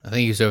I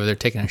think he was over there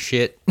taking a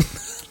shit.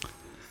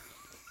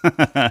 All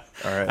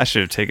right. I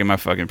should have taken my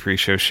fucking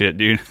pre-show shit,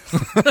 dude.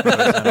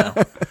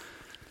 I'm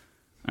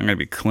gonna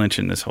be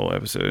clenching this whole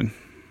episode. Is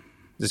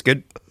this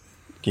good?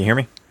 Can you hear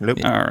me? Nope.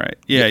 All right.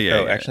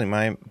 Yeah. Actually,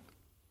 my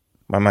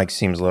mic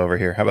seems low over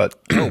here. How about?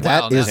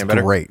 That is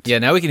great. Yeah,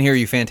 now we can hear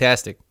you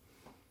fantastic.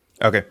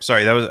 Okay,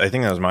 sorry. I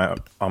think that was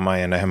on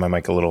my end. I have my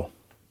mic a little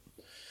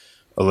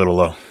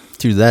low.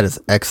 Dude, that is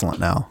excellent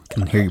now.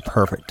 Can hear you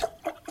perfect.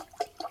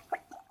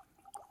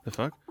 The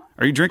fuck?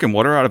 Are you drinking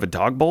water out of a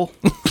dog bowl?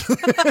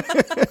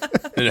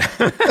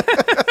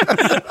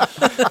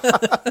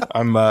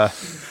 I'm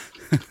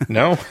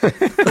no.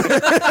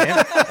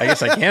 I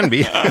guess I can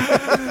be.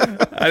 I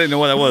didn't know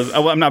what that was.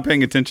 I'm not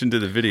paying attention to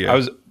the video.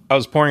 I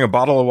was pouring a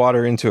bottle of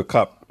water into a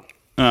cup.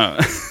 At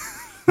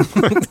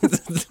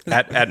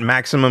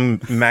maximum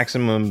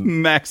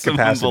capacity.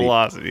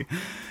 Velocity.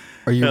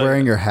 Are you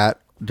wearing your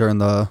hat during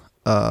the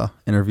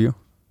interview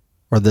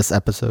or this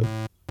episode?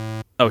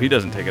 Oh, he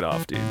doesn't take it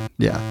off, dude.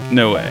 Yeah.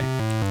 No way.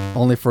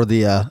 Only for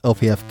the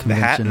LPF convention. The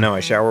hat? No, I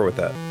shower with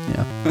that.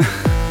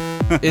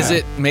 Yeah. Is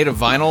it made of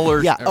vinyl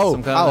or, Yeah. or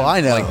some kind of I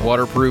know. like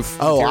waterproof?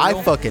 Oh,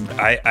 material?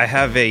 I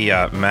have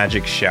a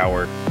magic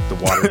shower. The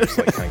water just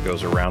like kind of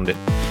goes around it.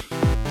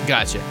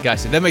 Gotcha.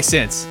 That makes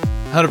sense.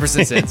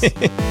 100% sense.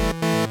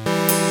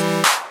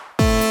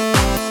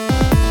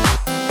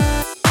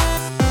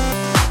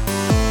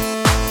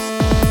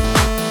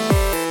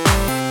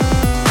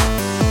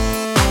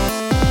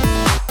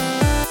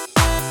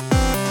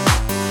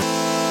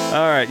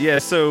 All right. Yeah.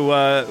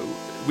 So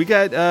we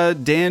got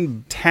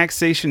Dan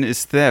Taxation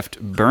is Theft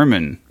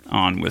Berman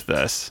on with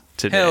us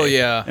today. Hell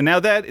yeah. And now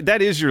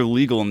that is your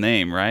legal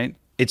name, right?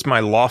 It's my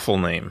lawful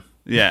name.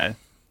 Yeah.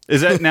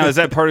 Is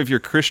that part of your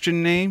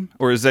Christian name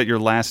or is that your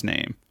last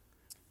name?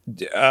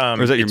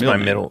 Or is that your it's middle my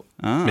name? middle?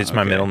 Oh, it's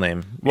my okay. middle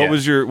name. What Yeah.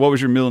 was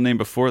your middle name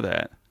before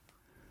that?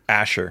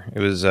 Asher? It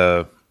was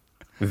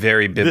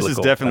very biblical. This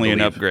is definitely I an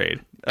believe.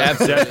 upgrade.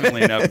 That's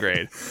definitely an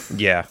upgrade.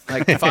 Yeah.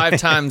 Like 5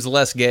 times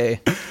less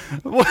gay.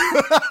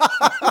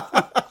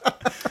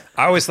 I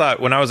always thought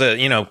when I was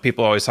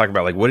people always talk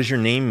about like, what does your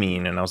name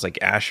mean? And I was like,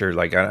 Asher.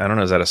 Like, I don't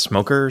know. Is that a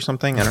smoker or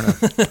something? I don't know.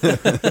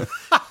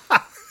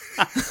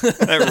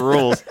 That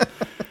rules.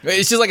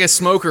 It's just like a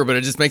smoker, but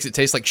it just makes it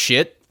taste like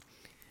shit.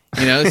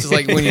 You know, it's just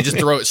like when you just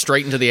throw it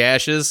straight into the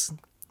ashes.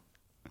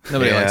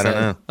 Nobody likes I don't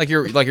that.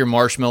 know. Like your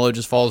marshmallow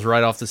just falls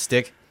right off the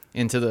stick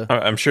into the.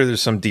 I'm sure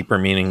there's some deeper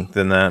meaning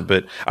than that.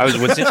 But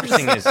what's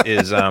interesting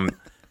is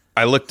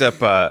I looked up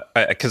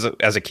because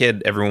as a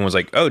kid, everyone was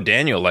like, oh,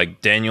 Daniel,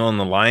 like Daniel in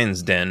the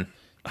Lion's Den.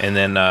 And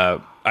then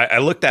I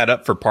looked that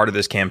up for part of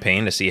this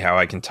campaign to see how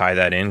I can tie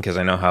that in because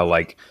I know how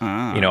like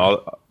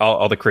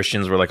all the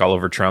Christians were like all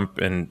over Trump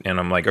and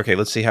I'm like, okay,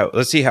 let's see how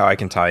I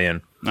can tie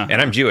in.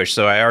 And I'm Jewish,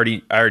 so I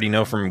already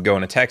know from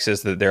going to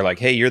Texas that they're like,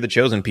 hey, you're the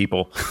chosen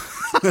people.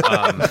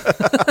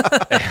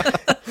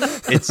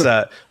 It's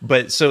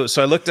but so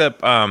I looked up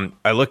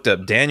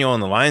Daniel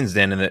in the Lion's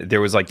Den and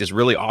there was like this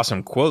really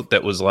awesome quote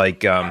that was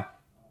like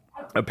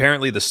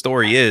apparently the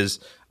story is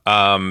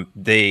I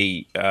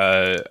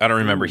don't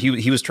remember.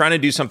 He was trying to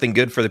do something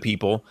good for the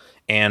people,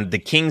 and the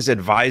king's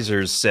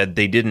advisors said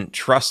they didn't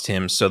trust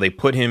him, so they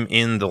put him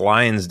in the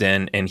lion's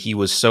den, and he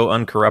was so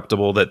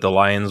uncorruptible that the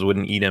lions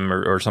wouldn't eat him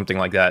or something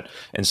like that.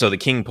 And so the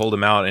king pulled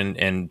him out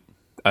and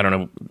I don't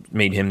know,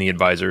 made him the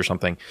advisor or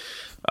something.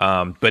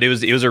 But it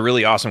was a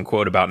really awesome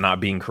quote about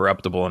not being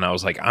corruptible, and I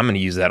was like, I'm going to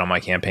use that on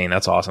my campaign.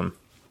 That's awesome.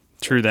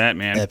 True that,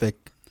 man. Epic.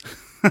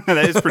 That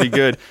is pretty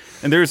good.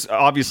 And there's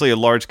obviously a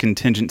large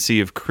contingency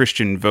of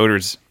Christian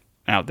voters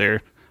out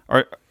there.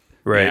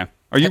 Right. Yeah.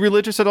 Are you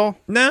religious at all?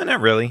 No,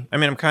 not really. I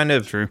mean, I'm kind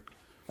of True.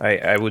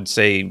 I would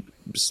say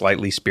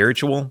slightly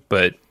spiritual,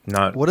 but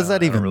not. What does that I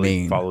don't even really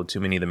mean? Follow too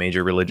many of the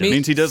major religions. It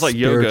means he does like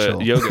yoga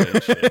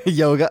and shit.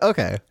 Yoga.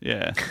 Okay.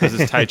 Yeah. Does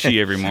his Tai Chi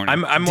every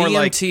morning. I'm more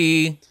like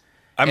DMT.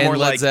 I'm and more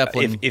Led like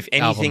Zeppelin if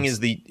anything albums.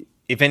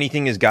 if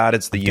anything is God,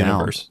 it's the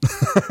universe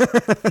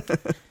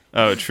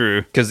Oh,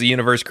 true. because the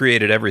universe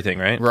created everything,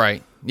 right?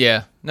 Right.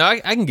 Yeah. No, I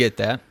can get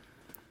that.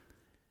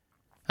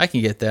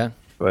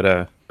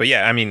 But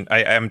yeah, I mean,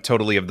 I'm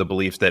totally of the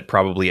belief that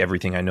probably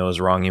everything I know is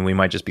wrong, and we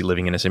might just be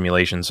living in a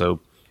simulation. So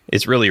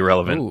it's really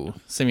irrelevant. Ooh,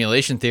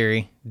 simulation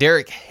theory.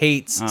 Derek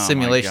hates Oh, my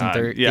simulation God.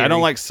 theory. Yeah, I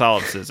don't like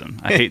solipsism.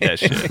 I hate that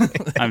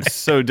shit. I'm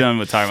so done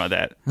with talking about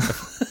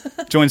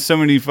that. Joined so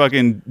many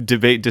fucking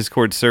debate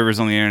Discord servers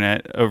on the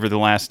internet over the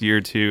last year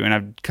or two, and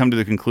I've come to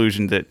the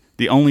conclusion that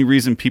the only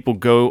reason people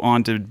go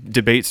onto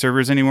debate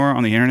servers anymore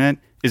on the internet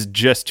is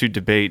just to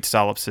debate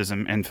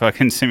solipsism and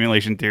fucking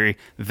simulation theory.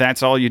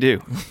 That's all you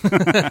do.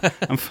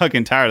 I'm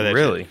fucking tired of that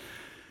Really? shit.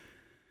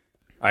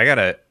 I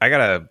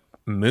gotta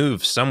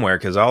move somewhere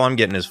because all I'm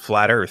getting is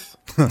flat Earth.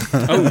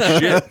 Oh,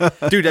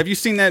 shit. Dude, have you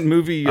seen that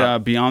movie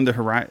Beyond the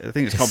Horizon? I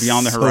think it's called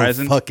Beyond the So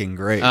Horizon. fucking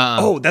great.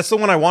 Oh, that's the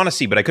one I want to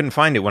see, but I couldn't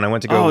find it when I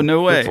went to go Oh,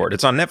 no way. look for it.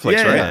 It's on Netflix,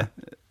 Yeah. right?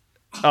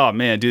 Oh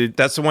man, dude.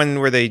 That's the one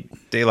where they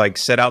like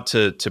set out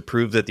to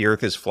prove that the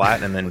Earth is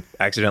flat and then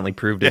accidentally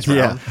proved it's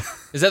round.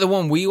 Is that the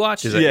one we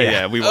watched? Is that-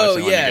 Yeah, we watched Oh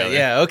that one yeah, together.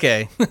 yeah.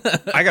 Okay.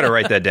 I gotta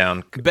write that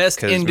down. Best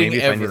 'cause ending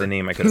maybe if I knew ever. the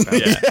name, I could have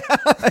found it.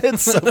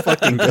 It's so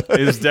fucking good. It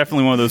is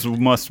definitely one of those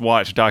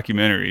must-watch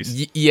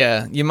documentaries.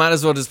 Yeah, you might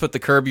as well just put the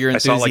Curb Your I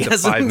saw Enthusiasm like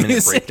the 5-minute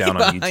music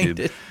breakdown on behind YouTube.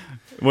 it.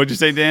 What'd you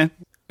say, Dan?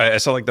 I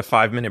saw like the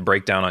 5-minute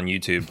breakdown on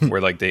YouTube where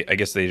like I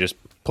guess they just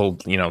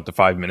pulled the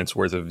 5 minutes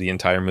worth of the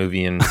entire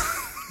movie, and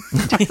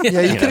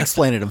Yeah, you can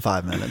explain it in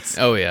 5 minutes.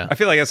 Oh yeah. I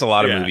feel like that's a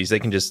lot of Yeah. movies. They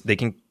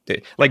can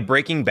like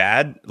Breaking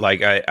Bad.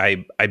 Like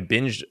I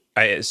binge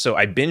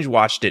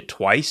watched it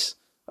twice.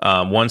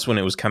 Once when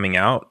it was coming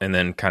out, and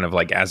then kind of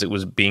like as it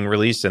was being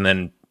released, and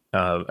then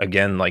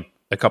again like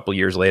a couple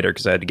years later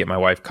because I had to get my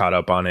wife caught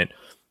up on it.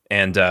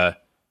 And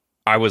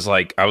I was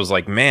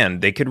like,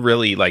 man, they could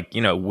really like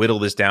whittle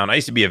this down. I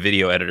used to be a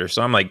video editor,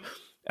 so I'm like,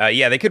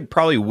 yeah, they could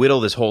probably whittle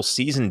this whole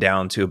season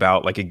down to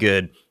about like a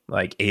good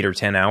like 8 or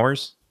 10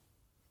 hours.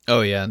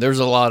 Oh yeah. There's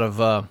a lot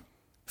of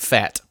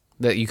fat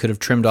that you could have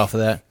trimmed off of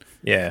that.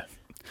 Yeah.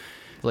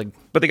 Like,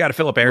 But they got to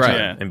fill up airtime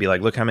Right. and be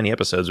like, look how many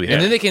episodes we have.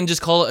 and then they can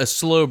just call it a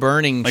slow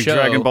burning Like show,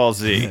 Dragon Ball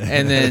Z.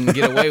 and then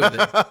get away with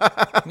it.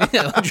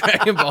 Yeah, like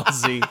Dragon Ball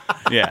Z.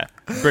 Yeah.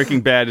 Breaking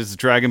Bad is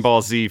Dragon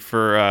Ball Z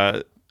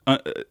for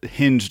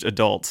hinged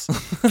adults.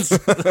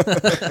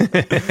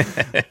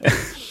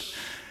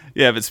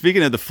 Yeah, but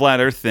speaking of the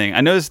flat Earth thing,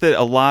 I noticed that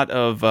a lot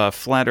of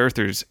flat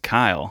Earthers,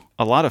 Kyle,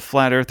 a lot of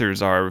flat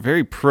Earthers are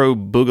very pro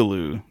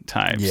Boogaloo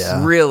types.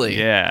 Yeah. Really?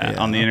 Yeah,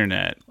 on the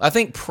internet. I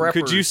think preppers.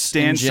 Could you in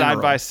stand side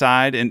general- by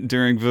side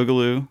during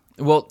Boogaloo?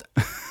 Well,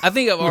 I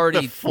think I've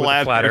already.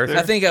 Flat Earther?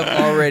 I think I've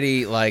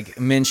already like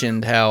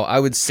mentioned how I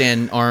would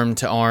stand arm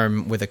to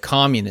arm with a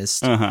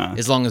communist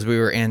as long as we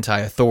were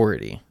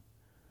anti-authority.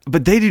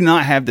 But they do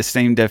not have the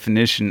same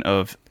definition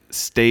of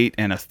state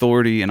and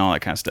authority and all that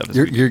kind of stuff. As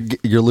we do.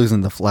 You're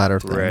losing the flat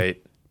Earth thing.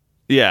 right.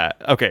 Yeah.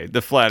 Okay.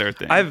 The flat Earth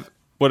thing.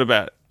 What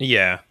about?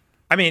 Yeah,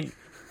 I mean,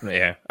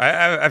 yeah,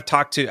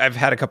 I've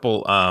had a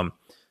couple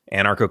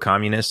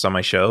anarcho-communists on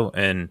my show,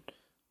 and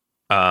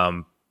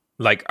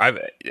like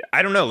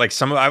I don't know, like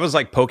I was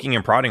like poking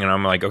and prodding, and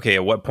I'm like, okay,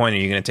 at what point are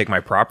you going to take my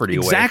property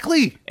away?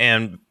 Exactly.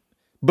 And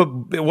but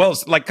well,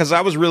 like because I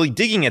was really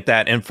digging at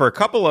that, and for a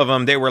couple of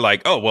them, they were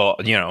like, oh well,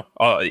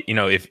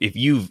 if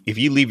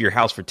you leave your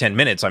house for 10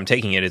 minutes, I'm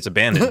taking it, it's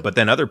abandoned. But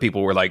then other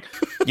people were like,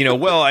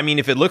 well, I mean,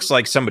 if it looks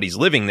like somebody's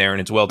living there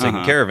and it's well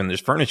taken care of, and there's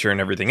furniture and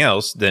everything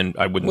else, then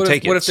I wouldn't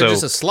take it. What if they're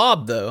just a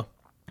slob though,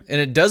 and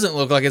it doesn't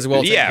look like it's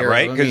well taken Yeah, care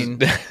right, of? I 'cause- mean,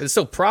 it's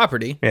still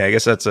property. Yeah, I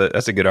guess that's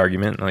a good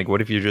argument. Like,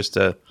 what if you're just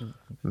a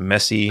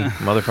messy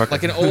motherfucker?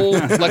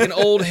 Like an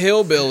old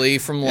hillbilly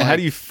from like How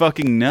do you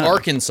fucking know?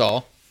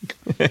 Arkansas.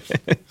 Are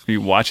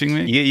you watching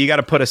me? you got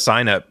to put a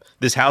sign up.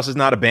 This house is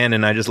not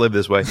abandoned. I just live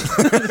this way.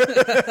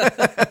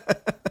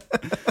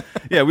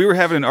 Yeah, we were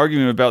having an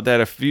argument about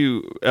that a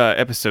few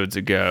episodes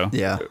ago.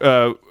 Yeah.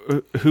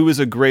 Who is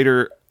a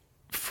greater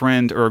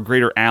friend or a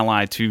greater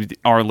ally to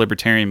our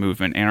libertarian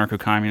movement,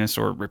 anarcho-communists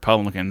or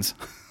Republicans?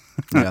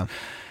 Yeah.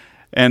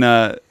 And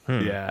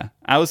yeah,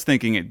 I was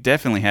thinking it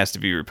definitely has to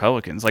be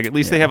Republicans. Like at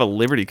least they have a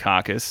Liberty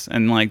Caucus,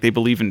 and like they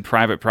believe in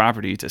private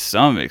property to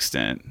some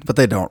extent. But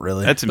they don't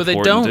really. That's But they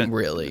important. don't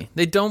really.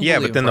 They don't. Yeah,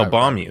 believe but then in they'll private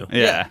bomb property.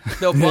 you. Yeah.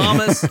 They'll bomb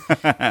us.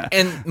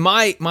 And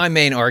my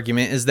main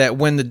argument is that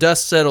when the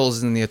dust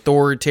settles and the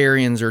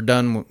authoritarians are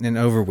done and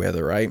over with,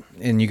 right,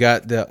 and you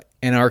got the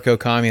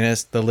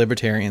anarcho-communists, the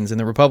libertarians, and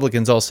the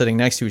Republicans all sitting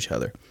next to each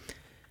other,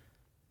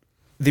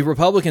 the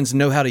Republicans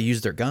know how to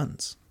use their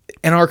guns.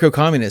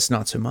 Anarcho-communists,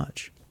 not so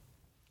much.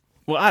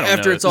 Well, I don't know.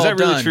 After it's Is all that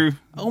really done. true?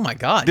 Oh my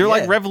God! They're yeah.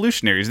 like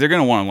revolutionaries. They're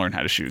going to want to learn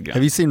how to shoot a gun.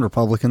 Have you seen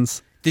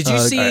Republicans? Did you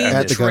see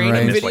at the the gun training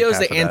range? Like videos half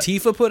that of that.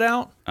 Antifa put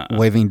out?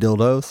 Waving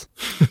dildos?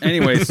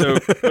 Anyway, so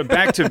but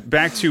back to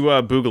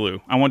Boogaloo.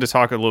 I wanted to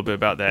talk a little bit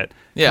about that.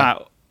 Yeah.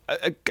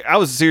 I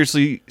was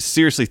seriously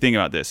thinking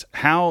about this.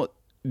 How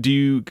do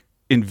you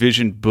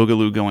envision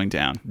Boogaloo going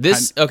down?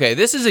 This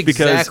is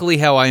exactly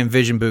how I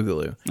envision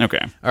Boogaloo.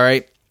 Okay. All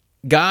right.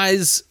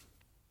 Guys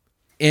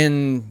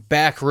in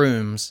back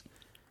rooms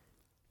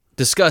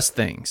discuss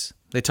things.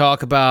 They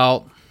talk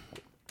about,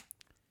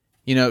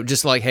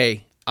 just like,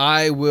 hey,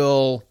 I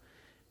will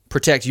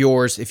protect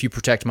yours if you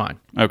protect mine.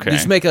 Okay.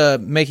 Just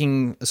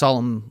making a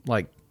solemn,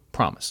 like,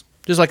 promise.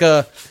 Just like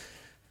a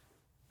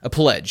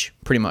pledge,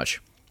 pretty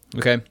much.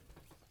 Okay.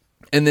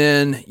 And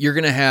then you're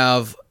going to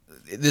have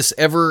this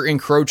ever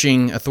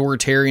encroaching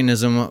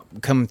authoritarianism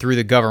come through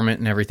the government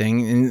and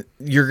everything. And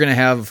you're going to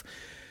have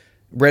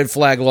red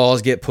flag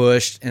laws get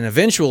pushed. And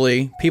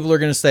eventually people are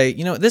going to say,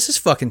 this is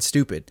fucking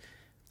stupid.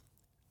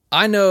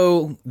 I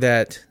know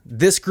that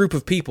this group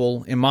of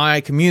people in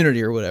my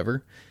community or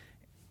whatever,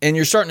 and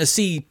you're starting to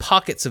see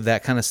pockets of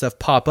that kind of stuff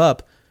pop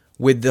up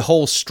with the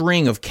whole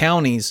string of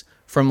counties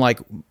from like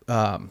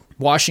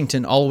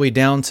Washington all the way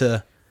down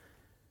to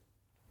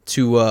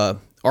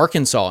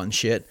Arkansas and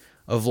shit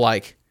of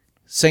like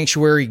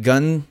sanctuary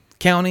gun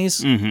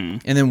counties,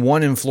 and then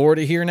one in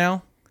Florida here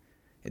now,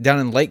 down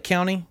in Lake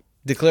County,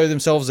 declare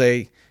themselves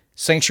a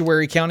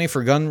sanctuary county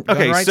for gun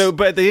rights. So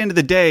but at the end of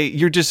the day,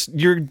 you're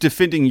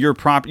defending your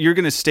property. You're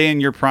going to stay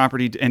in your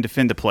property and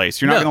defend the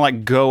place. You're not No. going to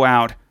like go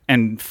out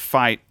and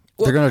fight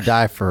They're gonna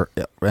die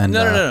and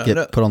No.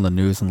 get put on the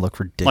news and look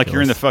ridiculous. like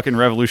you're in the fucking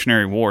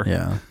Revolutionary War.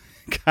 yeah.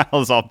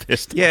 Kyle's all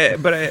pissed. Yeah,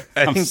 but I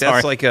think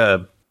sorry. that's like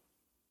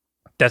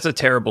that's a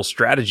terrible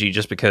strategy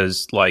just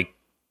because like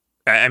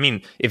I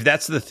mean, if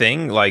that's the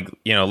thing, like,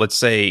 you know, let's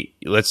say,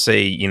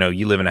 you know,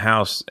 you live in a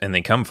house and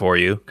they come for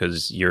you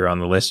because you're on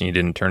the list and you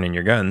didn't turn in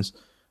your guns.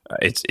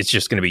 It's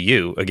just going to be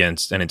you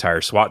against an entire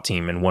SWAT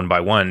team, and one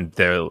by one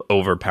they'll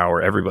overpower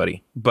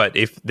everybody. But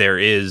if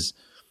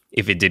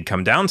it did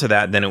come down to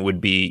that, then it would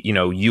be, you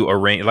know, you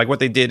arrange like what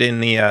they did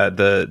in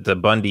the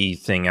Bundy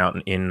thing out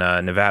in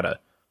Nevada,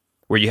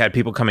 where you had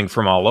people coming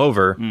from all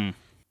over,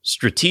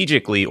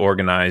 strategically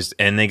organized,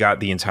 and they got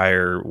the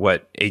entire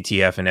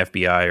ATF and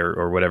FBI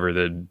or whatever,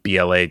 the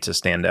BLA, to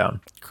stand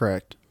down.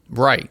 Correct.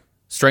 Right.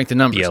 Strength in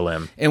numbers.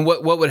 BLM. And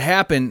what would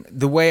happen,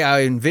 the way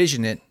I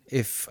envision it,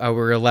 if I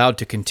were allowed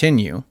to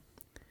continue.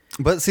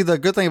 But see, the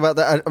good thing about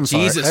that, I'm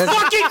sorry. Jesus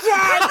fucking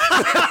God!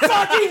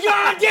 Fucking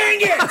God dang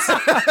it!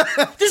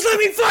 Just let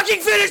me fucking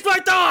finish my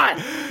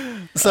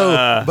thought!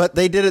 So, but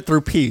they did it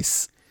through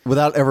peace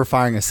without ever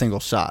firing a single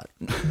shot.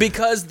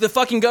 Because the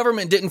fucking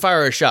government didn't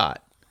fire a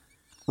shot.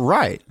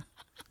 Right.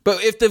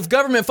 But if the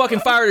government fucking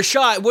fired a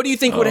shot, what do you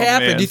think would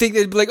happen? man. Do you think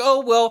they'd be like,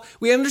 oh, well,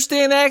 we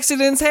understand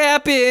accidents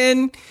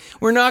happen.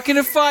 We're not going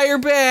to fire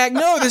back.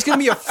 No, there's going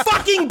to be a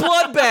fucking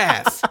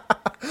bloodbath.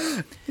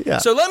 Yeah.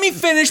 So let me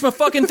finish my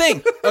fucking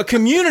thing. A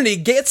community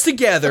gets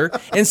together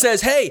and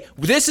says, hey,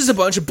 this is a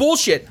bunch of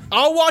bullshit.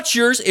 I'll watch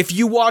yours if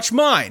you watch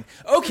mine.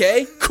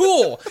 Okay,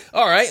 cool.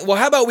 All right, well,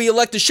 how about we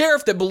elect a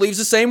sheriff that believes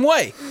the same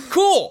way?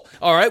 Cool.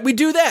 All right, we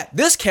do that.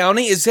 This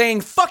county is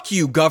saying, fuck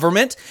you,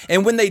 government.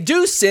 And when they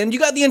do send, you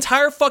got the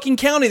entire fucking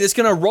county that's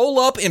going to roll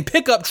up in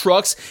pickup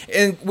trucks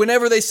and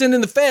whenever they send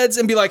in the feds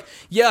and be like,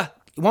 yeah,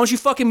 why don't you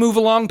fucking move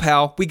along,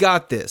 pal? We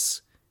got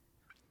this.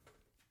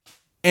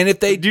 And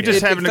if they, You just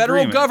if have the an federal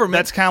agreement. government,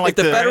 That's kinda like if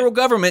the the- federal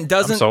government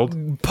doesn't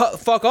sold.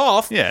 fuck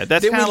off, Yeah,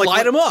 that's then kind we of like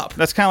light them up.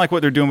 That's kind of like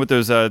what they're doing with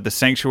those the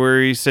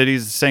sanctuary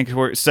cities,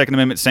 Second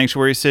Amendment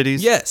sanctuary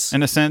cities. Yes.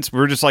 in a sense,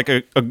 we're just like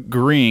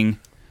agreeing,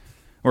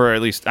 or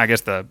at least I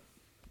guess the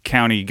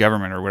county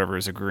government or whatever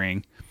is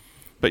agreeing.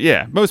 But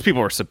yeah, most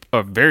people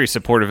are very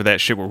supportive of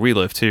that shit where we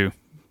live too.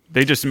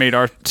 They just made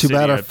our Too city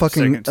bad our a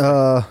fucking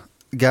second-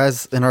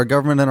 guys in our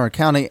government and our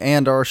county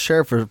and our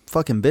sheriff are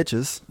fucking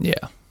bitches. Yeah.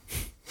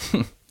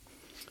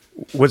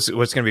 What's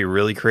going to be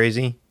really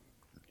crazy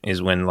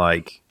is when,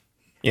 like,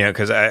 you know,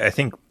 because I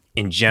think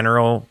in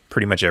general,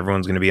 pretty much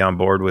everyone's going to be on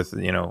board with,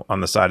 you know, on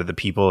the side of the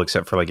people,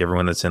 except for like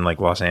everyone that's in like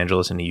Los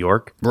Angeles and New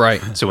York.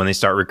 Right. So when they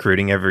start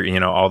recruiting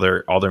all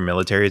their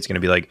military, it's going to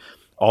be like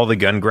all the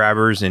gun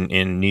grabbers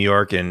in New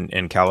York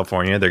and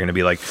California. They're going to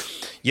be like,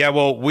 yeah,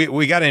 well,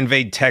 we got to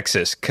invade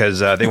Texas because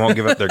they won't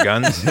give up their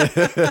guns.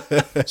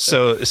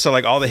 So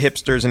like all the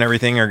hipsters and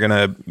everything are going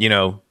to, you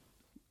know,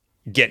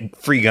 get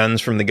free guns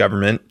from the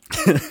government,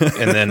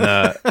 and then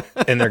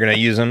and they're going to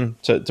use them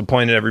to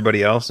point at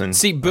everybody else. And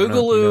See, I don't know, who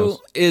Boogaloo knows?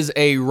 is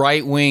a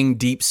right-wing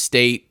deep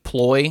state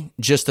ploy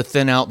just to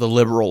thin out the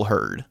liberal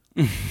herd.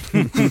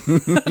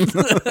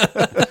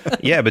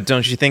 Yeah, but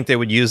don't you think they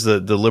would use the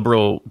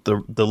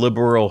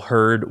liberal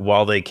herd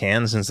while they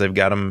can, since they've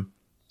got them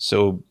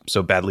so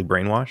badly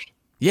brainwashed?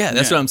 Yeah,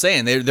 that's what I'm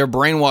saying. They're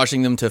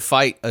brainwashing them to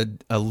fight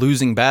a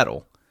losing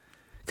battle.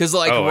 Because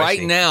like Oh, I right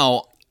see.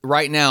 now, They're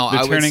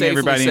I would turning safely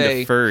everybody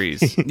say, into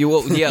furries. You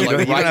will, yeah, You like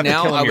don't right have to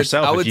now, kill 'em I would,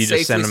 yourself I if would you just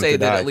safely send 'em say to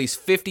that die. at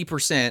least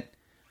 50%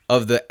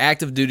 of the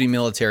active duty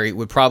military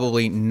would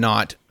probably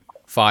not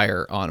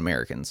fire on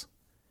Americans.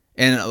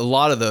 And a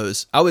lot of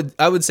those, I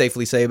would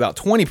safely say about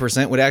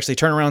 20% would actually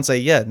turn around and say,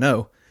 yeah,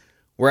 no,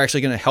 we're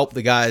actually going to help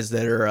the guys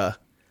that are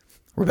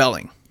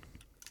rebelling.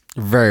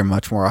 Very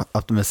much more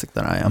optimistic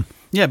than I am.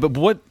 Yeah, but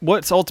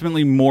what's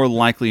ultimately more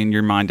likely in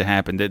your mind to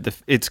happen? That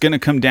it's going to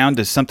come down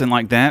to something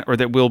like that, or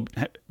that we'll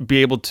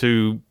be able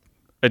to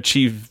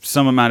achieve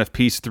some amount of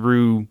peace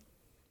through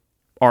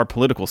our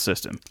political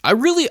system? I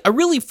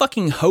really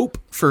fucking hope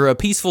for a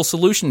peaceful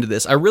solution to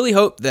this. I really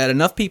hope that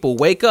enough people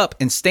wake up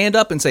and stand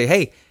up and say,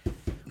 hey,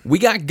 we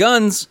got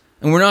guns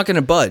and we're not going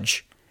to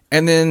budge.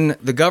 And then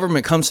the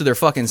government comes to their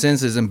fucking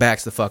senses and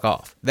backs the fuck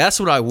off. That's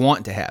what I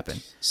want to happen.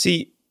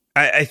 See,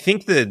 I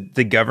think that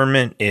the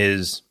government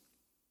is,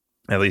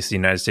 at least the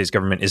United States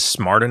government, is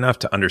smart enough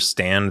to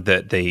understand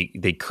that they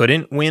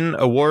couldn't win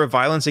a war of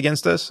violence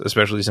against us,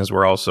 especially since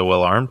we're all so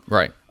well armed.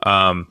 Right.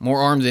 More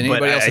armed than but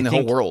anybody else I in the whole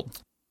think-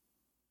 world.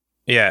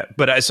 Yeah,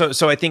 but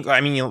so I think,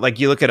 I mean, you know, like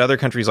you look at other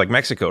countries like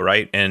Mexico,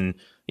 right? And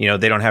you know,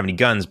 they don't have any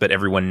guns, but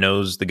everyone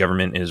knows the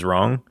government is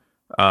wrong.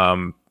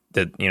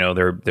 That, you know,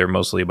 they're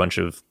mostly a bunch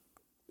of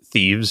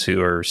thieves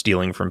who are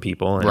stealing from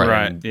people. And,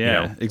 and,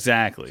 Yeah. you know,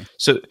 Exactly.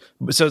 So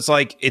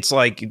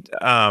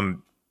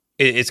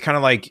it's kind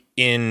of like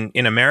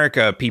in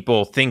America,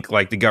 people think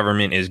like the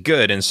government is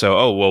good, and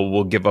so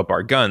we'll give up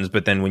our guns.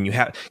 But then when you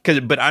have,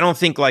 but I don't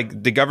think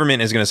like the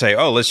government is going to say,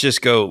 let's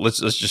just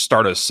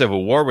start a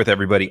civil war with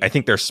everybody. I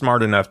think they're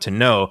smart enough to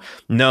know,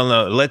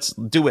 no, let's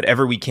do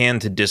whatever we can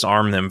to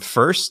disarm them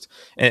first,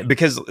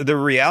 because the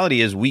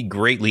reality is we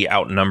greatly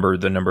outnumber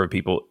the number of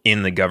people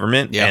in the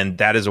government, and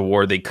that is a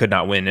war they could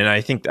not win.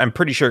 And I'm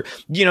pretty sure,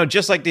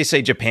 just like they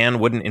say Japan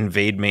wouldn't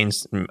invade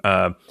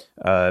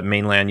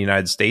mainland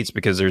United States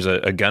because there's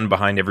a gun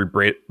behind every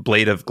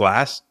blade of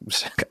glass.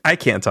 I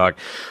can't talk.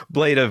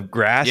 Blade of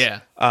grass.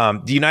 Yeah.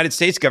 The United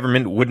States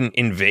government wouldn't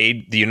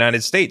invade the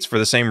United States for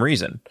the same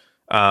reason.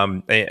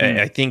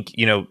 I think,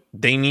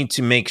 they need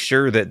to make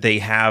sure that they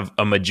have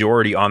a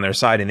majority on their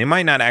side, and they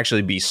might not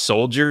actually be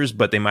soldiers,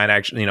 but they might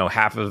actually,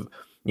 half of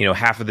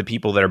the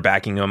people that are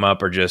backing them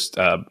up are just,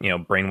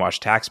 brainwashed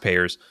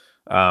taxpayers.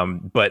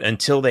 But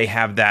until they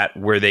have that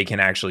where they can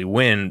actually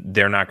win,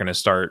 they're not going to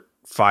start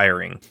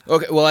firing.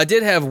 Okay, well, I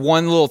did have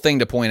one little thing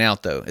to point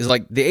out, though. Is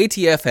like the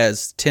ATF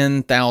has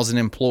 10,000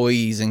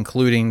 employees,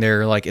 including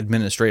their like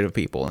administrative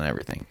people and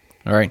everything.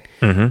 All right?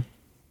 Mm-hmm.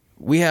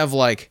 We have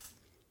like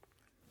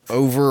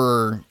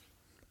over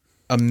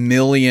 1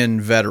 million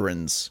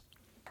veterans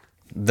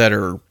that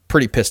are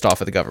pretty pissed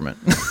off at the government.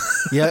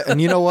 Yeah, and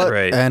you know what?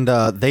 Right. And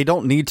they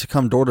don't need to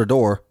come door to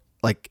door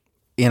like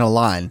in a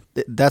line.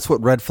 That's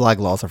what red flag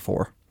laws are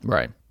for.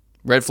 Right.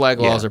 Red flag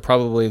laws are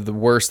probably the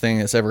worst thing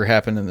that's ever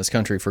happened in this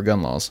country for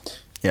gun laws.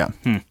 Yeah.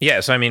 Yeah.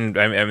 So I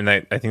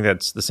think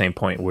that's the same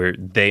point where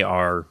they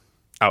are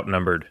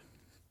outnumbered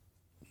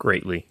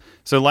greatly.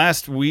 So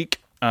last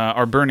week,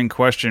 our burning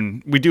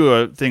question, we do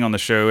a thing on the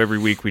show every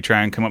week. We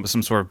try and come up with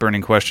some sort of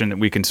burning question that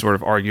we can sort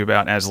of argue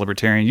about as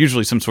libertarian,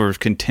 usually some sort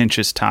of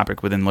contentious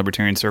topic within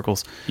libertarian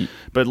circles.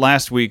 But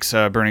last week's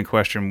burning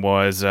question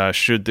was,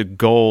 should the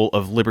goal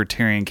of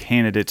libertarian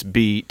candidates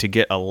be to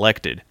get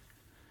elected?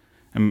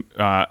 And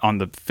on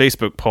the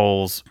Facebook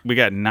polls, we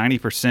got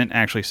 90%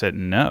 actually said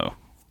no.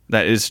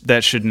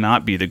 That should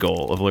not be the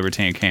goal of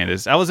libertarian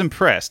candidates. I was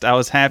impressed. I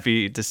was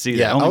happy to see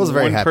that. Only I was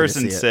very one happy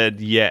person to see it. said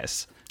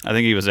yes. I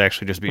think he was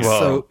actually just being.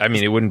 Well,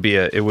 it wouldn't be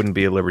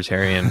a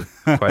libertarian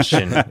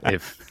question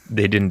if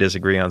they didn't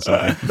disagree on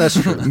something.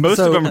 That's true. Most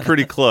of them are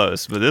pretty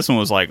close, but this one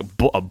was like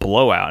a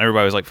blowout.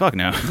 Everybody was like, "Fuck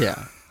no."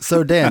 Yeah.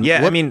 So Dan,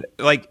 Yeah,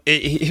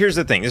 here's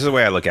the thing. This is the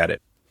way I look at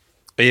it.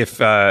 If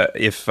let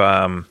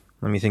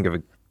me think of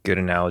a good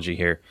analogy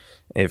here.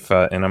 And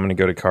I'm going to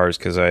go to cars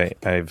because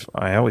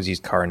I always use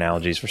car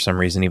analogies for some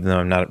reason, even though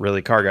I'm not really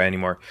a car guy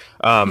anymore.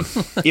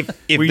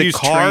 If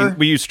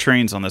We use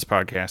trains on this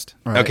podcast.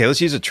 Okay,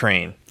 let's use a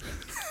train.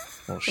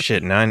 Well,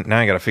 shit. Now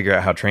I got to figure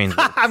out how trains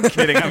work. I'm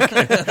kidding.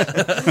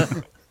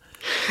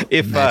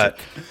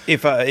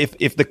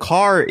 If the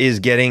car is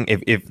getting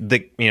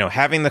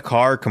having the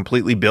car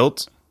completely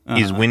built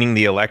is winning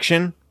the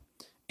election,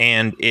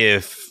 and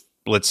if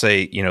let's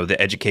say the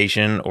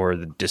education or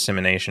the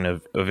dissemination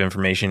of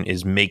information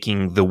is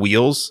making the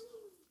wheels,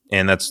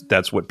 and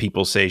that's what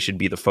people say should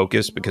be the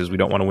focus because we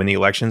don't want to win the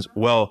elections.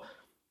 Well,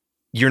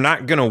 you're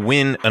not going to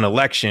win an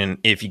election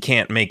if you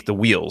can't make the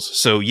wheels.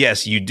 So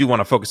yes, you do want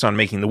to focus on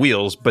making the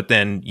wheels, but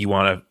then you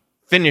want to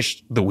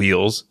finish the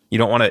wheels. You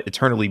don't want to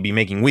eternally be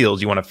making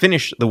wheels. You want to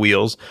finish the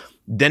wheels,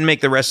 then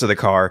make the rest of the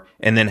car,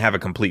 and then have a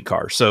complete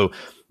car. So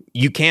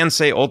you can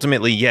say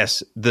ultimately,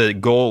 yes, the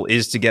goal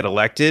is to get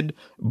elected,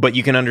 but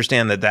you can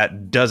understand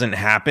that doesn't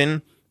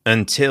happen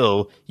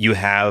until you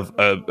have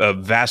a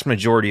vast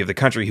majority of the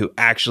country who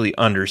actually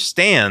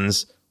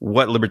understands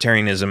what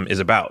libertarianism is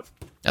about.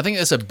 I think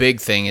that's a big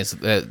thing is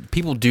that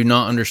people do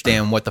not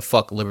understand what the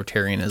fuck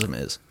libertarianism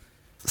is.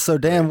 So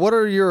Dan, what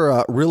are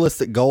your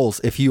realistic goals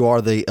if you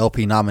are the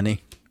LP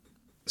nominee?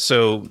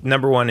 So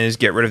number one is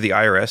get rid of the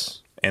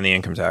IRS and the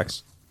income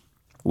tax,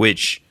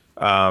 which,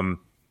 a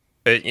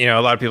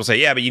lot of people say,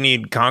 yeah, but you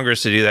need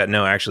Congress to do that.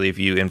 No, actually, if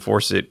you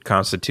enforce it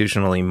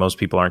constitutionally, most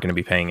people aren't going to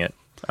be paying it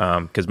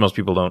because most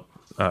people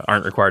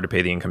aren't required to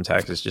pay the income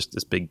tax. It's just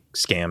this big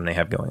scam they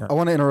have going on. I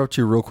want to interrupt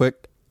you real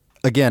quick.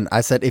 Again, I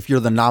said if you're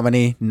the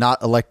nominee,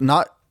 not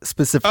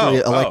specifically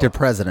elected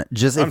president,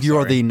 just if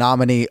you're the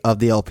nominee of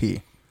the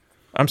LP.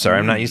 I'm sorry,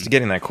 I'm not used to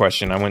getting that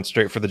question. I went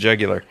straight for the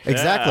jugular.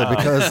 Exactly,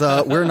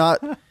 because we're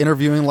not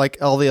interviewing like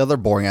all the other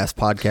boring ass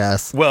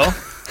podcasts. Well,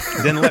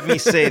 then let me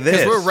say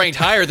this. We're ranked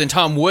higher than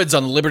Tom Woods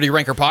on the Liberty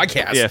Ranker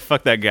podcast. Yeah,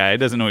 fuck that guy. He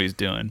doesn't know what he's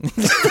doing.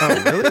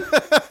 Oh, really?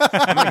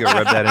 I'm gonna go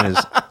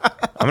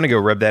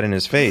rub that in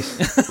his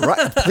face.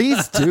 Right?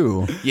 Please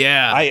do.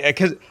 Yeah.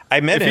 Because I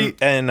met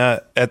him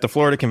at the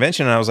Florida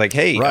convention, and I was like,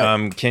 "Hey,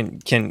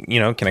 can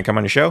I come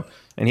on your show?"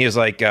 And he was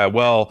like,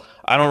 "Well,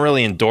 I don't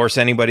really endorse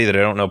anybody that I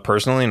don't know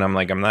personally." And I'm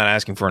like, "I'm not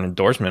asking for an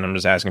endorsement. I'm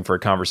just asking for a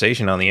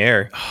conversation on the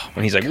air."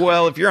 And he's like,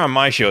 "Well, if you're on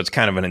my show, it's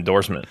kind of an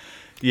endorsement."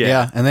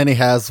 Yeah. And then he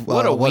has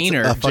what a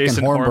wiener, a fucking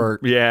Jason Hornberg.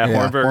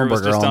 Hornberger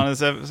was just on on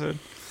this episode.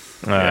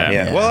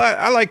 Yeah. Well,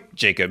 I like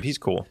Jacob. He's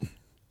cool.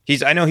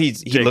 I know he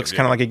looks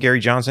kind of like a Gary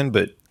Johnson,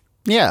 but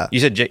Yeah. you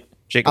said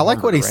Jacob. I like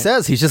Hornberger, what he right?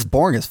 says. He's just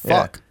boring as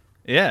fuck.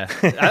 Yeah,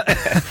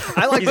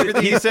 I like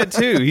everything he said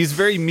too. He's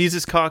very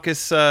Mises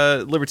Caucus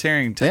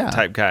libertarian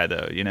type guy,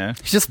 though. You know,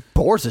 He just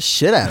bores the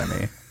shit out of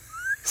me.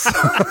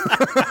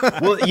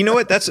 Well, you know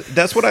what?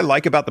 That's what I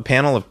like about the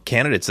panel of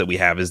candidates that we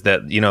have is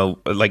that, you know,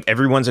 like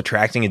everyone's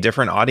attracting a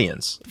different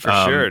audience. for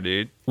sure,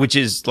 dude. Which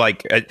is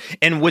like,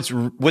 and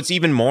what's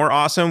even more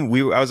awesome.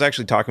 I was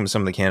actually talking to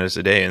some of the candidates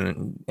today,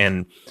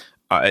 and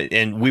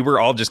we were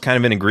all just kind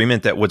of in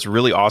agreement that what's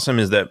really awesome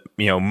is that,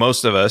 you know,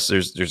 most of us,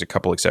 there's a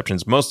couple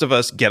exceptions, most of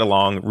us get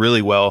along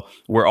really well.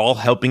 We're all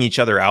helping each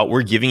other out.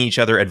 We're giving each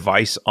other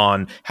advice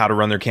on how to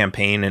run their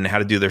campaign and how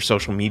to do their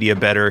social media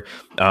better.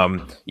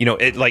 You know,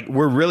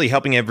 we're really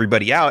helping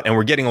everybody out, and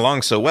we're getting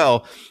along so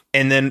well.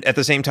 And then at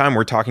the same time,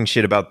 we're talking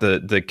shit about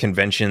the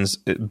conventions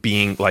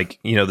being like,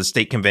 you know, the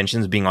state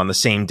conventions being on the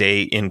same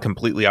day in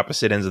completely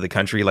opposite ends of the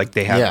country. Like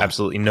they have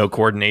absolutely no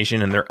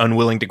coordination and they're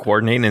unwilling to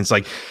coordinate. And it's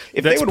like,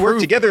 if they would work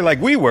together like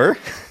we were,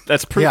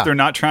 that's proof they're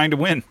not trying to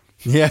win.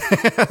 Yeah.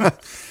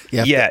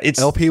 Yeah.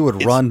 LP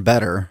would run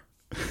better.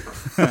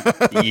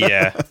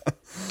 Yeah.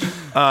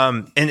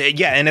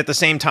 And at the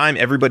same time,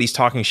 everybody's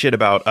talking shit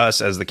about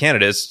us as the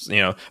candidates.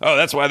 You know, oh,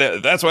 that's why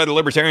the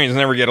libertarians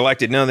never get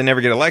elected. No, they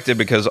never get elected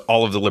because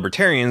all of the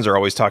libertarians are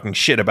always talking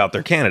shit about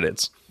their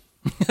candidates.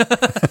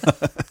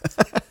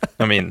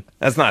 I mean,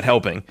 that's not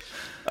helping.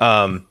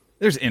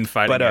 There's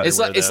infighting. But,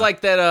 it's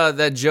like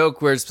that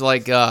joke where it's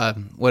like,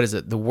 what is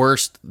it? The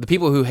worst. The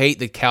people who hate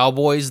the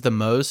Cowboys the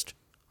most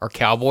are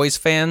Cowboys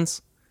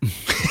fans.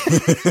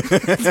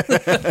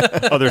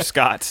 Other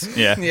Scots.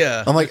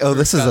 Yeah. I'm like, oh,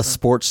 this is a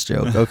sports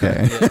joke.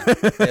 Okay.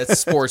 It's a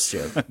sports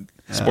joke.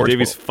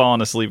 Davey's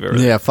falling asleep over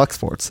there. Yeah, fuck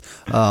sports.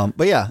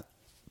 But yeah,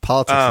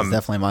 politics is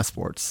definitely my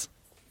sports.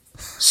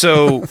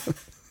 So,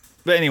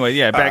 but anyway,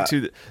 back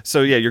to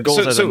your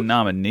goals as a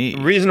nominee.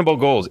 Reasonable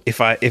goals.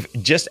 If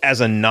just as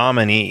a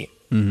nominee,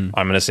 I'm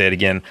going to say it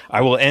again,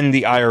 I will end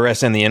the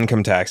IRS and the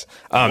income tax.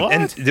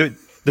 And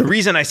the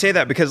reason I say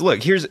that, because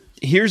look, here's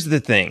the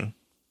thing.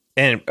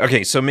 And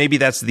okay, so maybe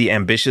that's the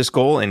ambitious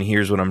goal, and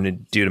here's what I'm going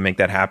to do to make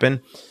that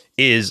happen,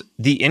 is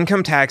the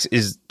income tax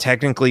is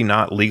technically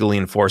not legally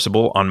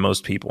enforceable on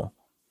most people.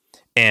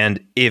 And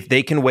if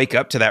they can wake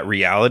up to that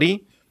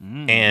reality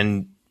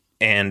and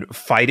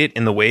fight it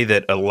in the way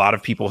that a lot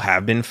of people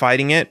have been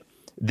fighting it,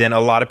 then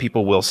a lot of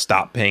people will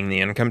stop paying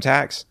the income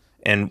tax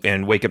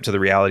and wake up to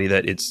the reality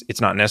that it's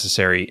not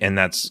necessary, and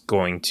that's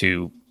going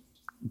to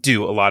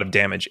do a lot of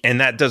damage, and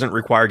that doesn't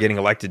require getting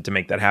elected to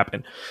make that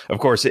happen. Of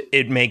course,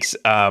 it makes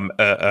we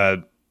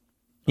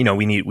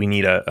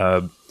need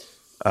to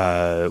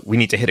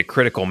hit a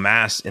critical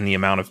mass in the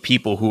amount of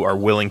people who are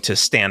willing to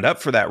stand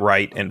up for that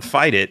right and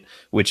fight it,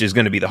 which is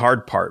going to be the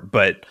hard part.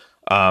 But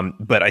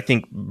I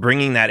think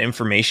bringing that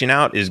information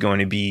out is going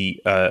to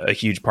be a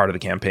huge part of the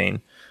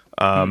campaign.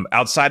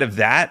 Outside of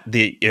that,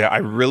 I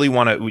really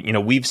want to.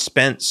 We've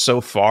spent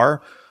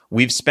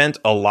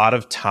a lot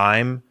of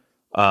time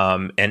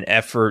and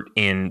effort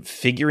in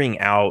figuring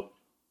out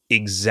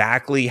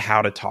exactly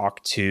how to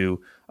talk to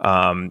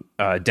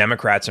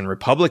Democrats and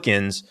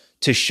Republicans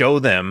to show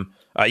them,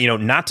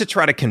 not to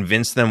try to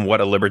convince them what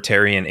a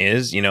libertarian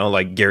is,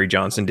 like Gary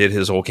Johnson did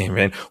his whole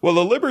campaign. Well,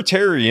 a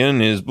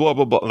libertarian is blah,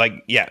 blah, blah.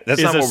 Like, yeah,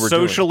 that's not what we're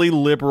doing. Socially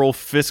liberal,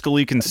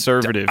 fiscally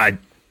conservative.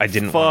 I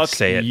didn't want to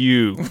say it.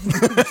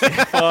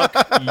 Fuck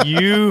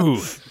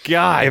you.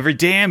 God,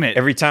 damn it.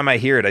 Every time I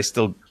hear it, I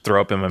still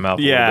throw up in my mouth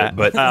a little bit.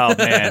 But oh,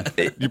 man.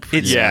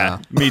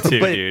 Me too,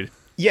 dude.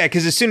 Yeah,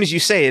 because as soon as you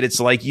say it, it's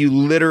like you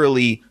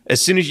literally,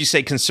 as soon as you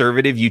say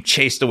conservative, you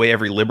chased away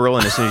every liberal.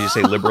 And as soon as you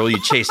say liberal,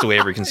 you chased away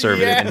every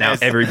conservative. Yes. And now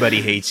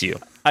everybody hates you.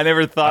 I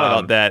never thought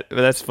about that, but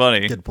that's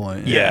funny. Good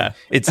point. Yeah.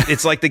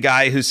 It's like the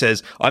guy who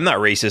says, I'm not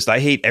racist. I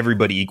hate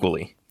everybody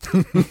equally.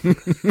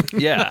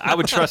 Yeah, I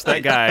would trust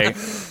that guy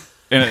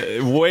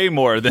way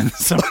more than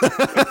some.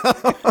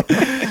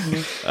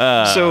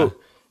 So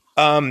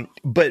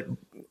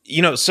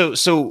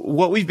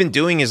what we've been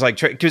doing is like,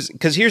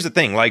 because here's the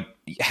thing, like,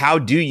 how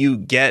do you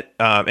get,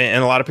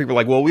 and a lot of people are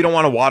like, well, we don't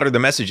want to water the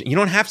message. You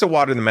don't have to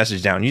water the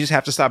message down. You just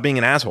have to stop being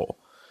an asshole.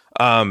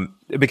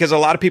 Because a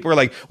lot of people are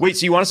like, wait,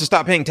 so you want us to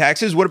stop paying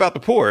taxes? What about the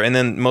poor? And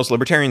then most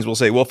libertarians will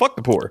say, well, fuck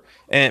the poor.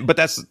 But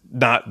that's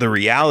not the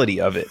reality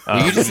of it.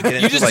 You just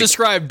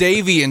described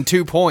Davey in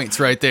 2 points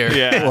right there.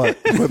 Yeah. What,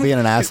 being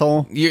an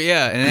asshole?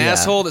 An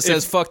asshole that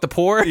says fuck the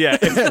poor? Yeah.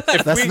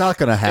 If that's not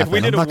going to happen. If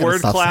we did a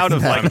word cloud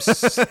of like...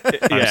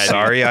 I'm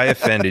sorry I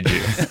offended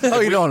you. Oh,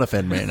 you don't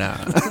offend me now.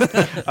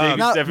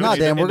 Not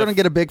Dan, we're going to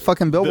get a big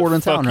fucking billboard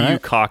in town,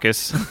 right? Fuck you,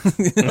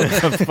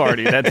 caucus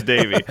party. That's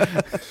Davey.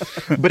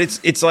 But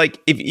it's like,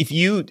 if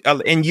you,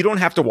 and you don't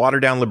have to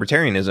water down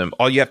libertarianism.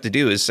 All you have to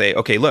do is say,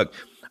 okay, look,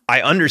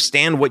 I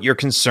understand what your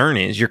concern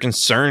is. Your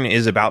concern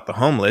is about the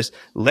homeless.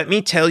 Let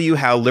me tell you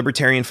how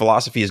libertarian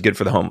philosophy is good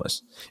for the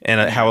homeless,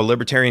 and how a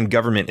libertarian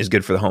government is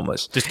good for the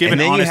homeless. Just give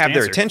and an then honest you have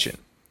their answer. attention.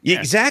 Yeah.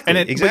 Exactly.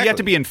 But you have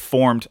to be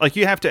informed. Like,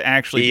 you have to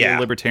actually be a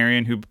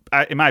libertarian who,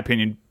 in my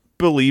opinion,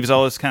 believes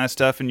all this kind of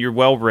stuff, and you're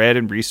well read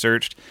and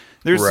researched.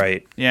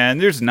 Right. Yeah, and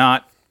there's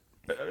not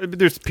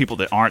there's people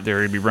that aren't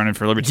there to be running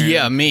for libertarian.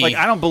 Yeah, me. Like,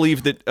 I don't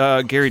believe that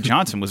Gary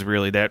Johnson was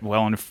really that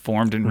well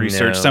informed and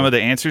researched some of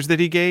the answers that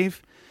he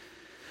gave.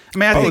 I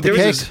mean, I think there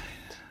was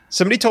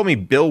somebody told me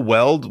Bill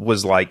Weld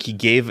was like he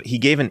gave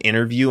an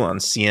interview on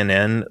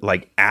CNN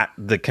like at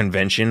the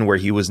convention where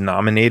he was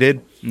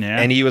nominated,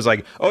 and he was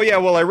like, "Oh yeah,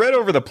 well I read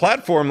over the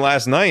platform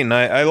last night and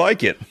I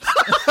like it."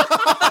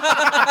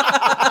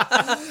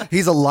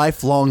 He's a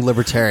lifelong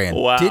libertarian.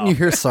 Wow. Didn't you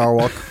hear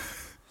Sarwark?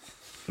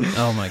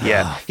 Oh my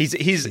god.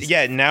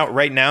 Yeah,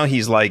 right now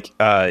he's like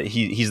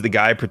he's the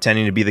guy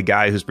pretending to be the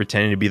guy who's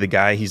pretending to be the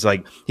guy. He's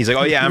like,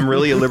 oh yeah, I'm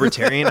really a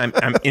libertarian.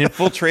 I'm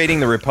infiltrating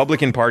the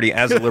Republican Party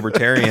as a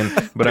libertarian,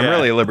 but I'm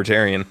really a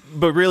libertarian.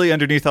 But really,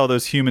 underneath all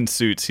those human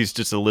suits, he's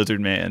just a lizard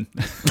man.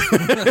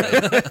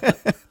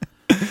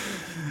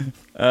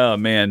 Oh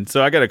man,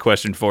 so I got a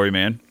question for you,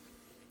 man.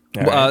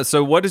 Right.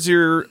 So what is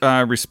your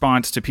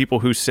response to people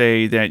who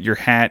say that your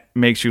hat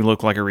makes you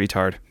look like a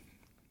retard?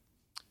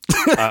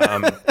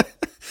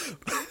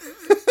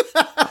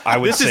 I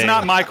would This say, is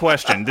not my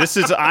question. This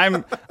is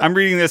I'm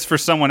reading this for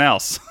someone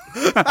else.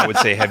 I would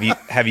say,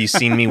 have you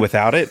seen me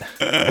without it?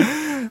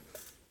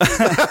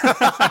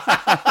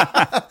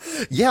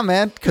 Yeah,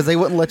 man, because they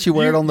wouldn't let you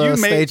wear it on the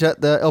stage at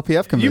the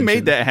LPF convention. You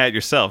made that hat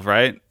yourself,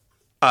 right?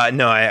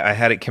 No, I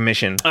had it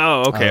commissioned.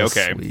 Oh, okay.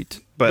 Sweet.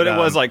 But it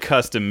was like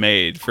custom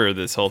made for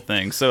this whole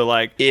thing. So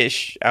like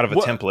ish out of a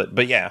template.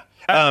 But yeah,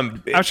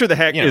 I'm sure the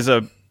hat is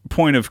a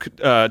point of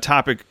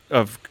topic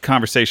of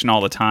conversation all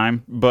the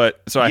time.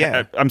 But so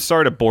I'm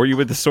sorry to bore you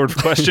with this sort of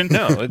question.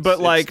 No, but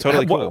like, it's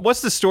totally cool.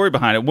 What's the story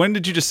behind it? When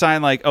did you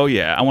decide like, oh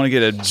yeah, I want to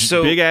get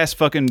a big ass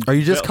fucking? Are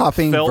you just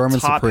copying felt Vermin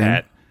top Supreme?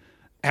 hat?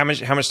 How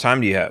much time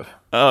do you have?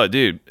 Oh,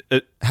 dude,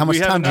 How much we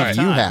time haven't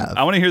do you have?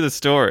 I want to hear the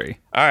story.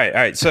 All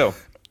right. So,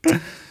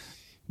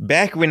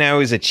 back when I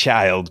was a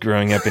child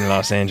growing up in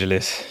Los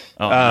Angeles.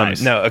 Oh,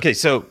 nice. No, okay.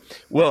 So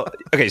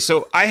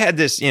I had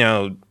this,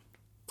 I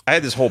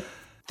had this whole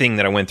thing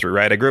that I went through,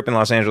 right? I grew up in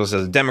Los Angeles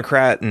as a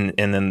Democrat, and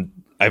then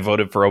I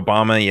voted for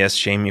Obama. Yes,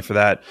 shame me for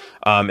that.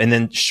 And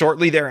then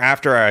shortly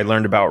thereafter, I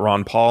learned about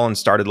Ron Paul and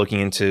started looking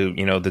into,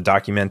 the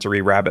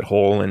documentary rabbit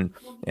hole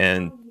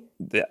and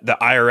the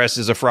IRS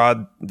is a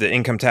fraud, the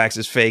income tax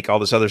is fake, all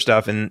this other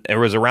stuff. And it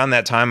was around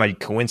that time I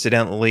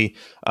coincidentally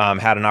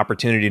had an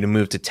opportunity to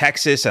move to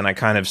Texas, and I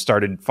kind of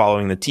started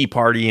following the Tea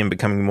Party and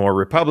becoming more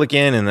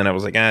Republican. And then I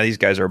was like, these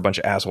guys are a bunch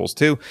of assholes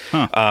too.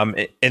 Huh.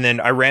 And then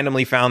I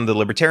randomly found the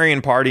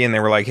Libertarian Party, and they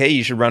were like, hey,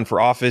 you should run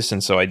for office.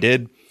 And so I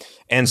did.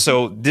 And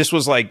so this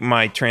was like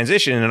my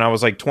transition. And I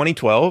was like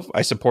 2012,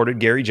 I supported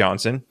Gary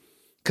Johnson.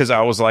 Because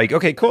I was like,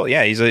 okay, cool,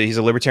 yeah, he's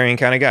a libertarian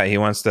kind of guy. He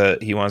wants to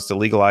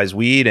legalize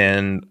weed,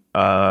 and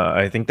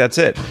I think that's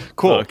it.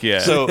 Cool. Fuck yeah.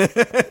 So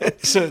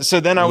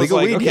then I was Legal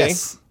like, weed, okay,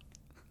 yes.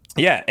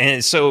 yeah,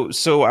 and so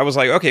I was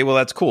like, okay, well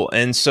that's cool.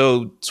 And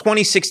so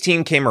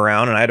 2016 came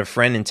around, and I had a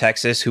friend in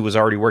Texas who was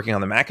already working on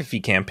the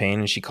McAfee campaign,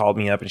 and she called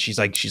me up, and she's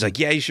like,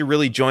 yeah, you should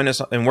really join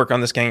us and work on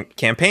this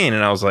campaign.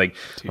 And I was like,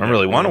 I don't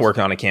really want to work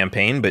on a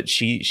campaign, but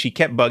she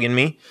kept bugging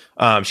me.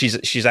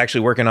 She's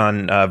actually working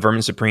on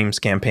Vermin Supreme's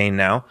campaign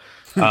now.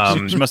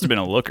 She must have been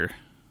a looker.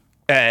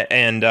 I'm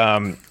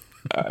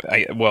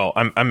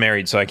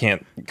married, so I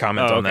can't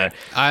comment on that.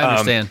 I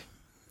understand.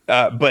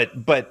 But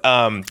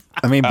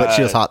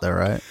she was hot though,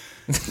 right?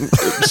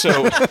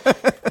 So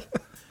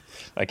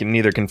I can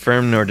neither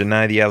confirm nor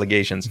deny the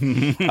allegations.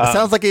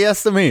 Sounds like a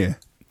yes to me.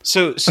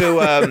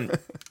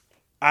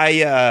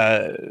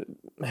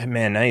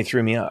 Man, now you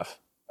threw me off.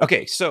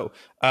 Okay, so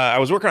I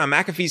was working on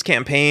McAfee's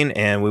campaign,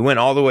 and we went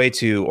all the way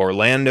to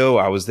Orlando.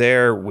 I was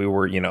there. We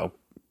were,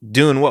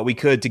 doing what we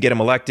could to get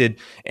him elected.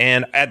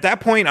 And at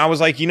that point, I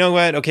was like, you know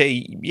what?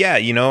 Okay, yeah,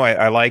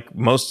 I like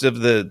most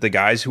of the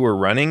guys who were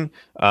running.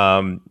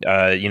 I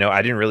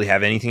didn't really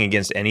have anything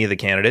against any of the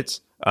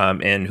candidates.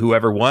 And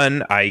whoever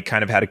won, I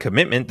kind of had a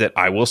commitment that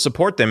I will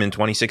support them in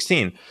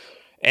 2016.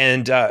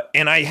 And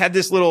I had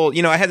this little,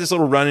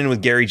 run-in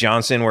with Gary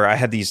Johnson where I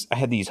had these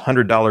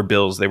 $100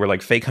 bills. They were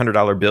like fake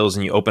 $100 bills,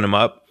 and you open them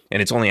up,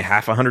 and it's only a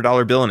half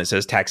 $100 bill, and it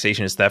says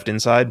taxation is theft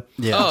inside.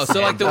 Yeah. Oh,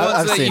 so like the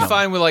ones that you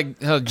find with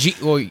like, are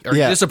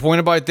you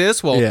disappointed by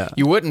this? Well,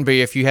 you wouldn't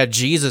be if you had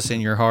Jesus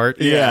in your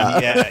heart. Yeah.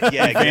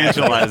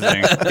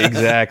 Evangelizing.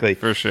 Exactly.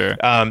 For sure.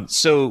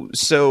 So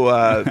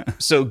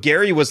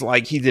Gary was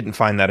like, he didn't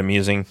find that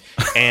amusing,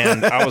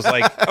 and I was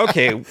like,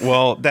 okay,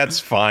 well, that's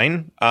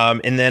fine.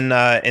 And then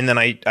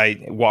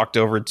I walked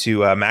over to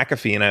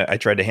McAfee, and I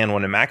tried to hand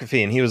one to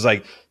McAfee, and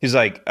he's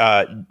like,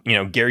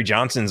 Gary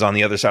Johnson's on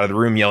the other side of the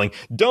room yelling,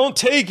 "Don't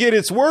take it,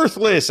 it's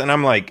worthless." And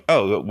I'm like,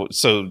 oh,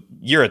 so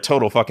you're a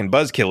total fucking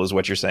buzzkill is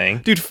what you're saying.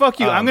 Dude, fuck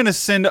you. I'm going to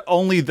send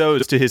only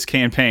those to his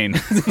campaign.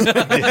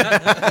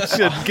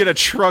 Should get a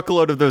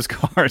truckload of those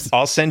cards.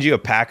 I'll send you a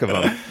pack of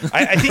them.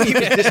 I think he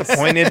was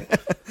disappointed.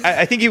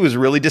 I think he was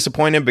really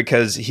disappointed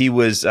because he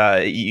was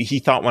he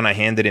thought when I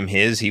handed him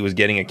his, he was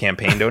getting a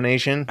campaign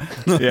donation.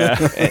 Yeah,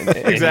 and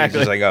exactly.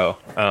 He was like,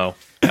 oh.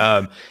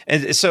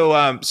 And so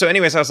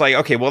anyways, I was like,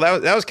 okay, well,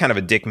 that was kind of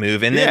a dick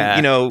move. And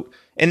then,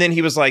 and then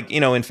he was like,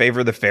 in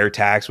favor of the fair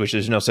tax, which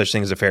there's no such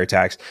thing as a fair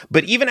tax.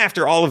 But even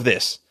after all of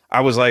this,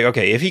 I was like,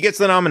 okay, if he gets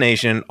the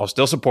nomination, I'll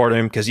still support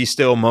him because he's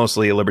still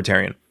mostly a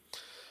libertarian.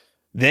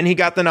 Then he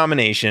got the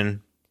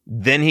nomination.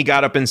 Then he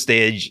got up on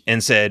stage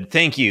and said,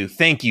 thank you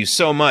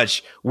so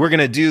much. We're going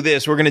to do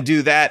this. We're going to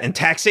do that. And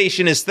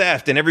taxation is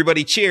theft. And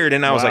everybody cheered.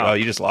 And I was like, oh,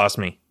 you just lost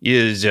me.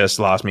 You just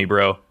lost me,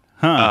 bro.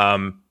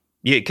 Huh.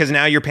 Yeah, because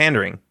now you're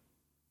pandering.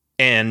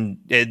 And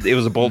it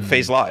was a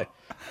bold-faced lie.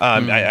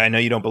 I know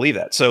you don't believe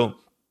that. So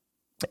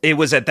it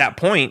was at that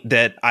point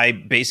that I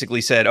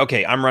basically said,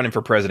 okay, I'm running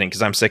for president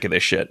because I'm sick of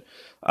this shit.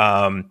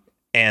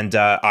 And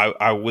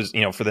I was,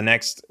 for the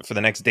next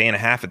day and a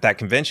half at that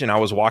convention, I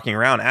was walking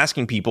around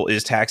asking people,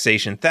 is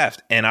taxation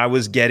theft? And I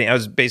was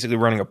basically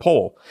running a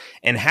poll.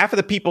 And half of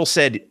the people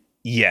said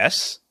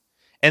yes.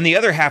 And the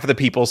other half of the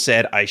people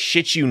said, I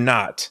shit you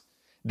not.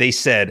 They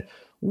said,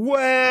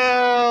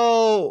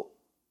 well...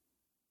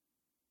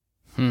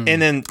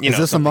 And then, is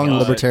this among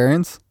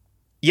libertarians?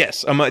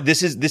 Yes.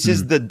 This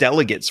is the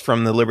delegates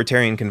from the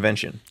Libertarian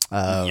Convention.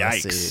 Oh,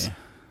 yikes.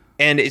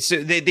 And they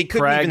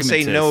couldn't even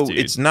say no, dude.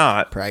 it's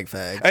not. Prag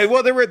fags.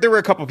 Well, there were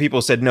a couple of people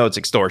who said no, it's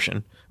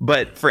extortion.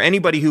 But for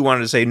anybody who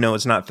wanted to say no,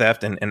 it's not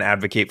theft and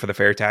advocate for the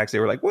fair tax, they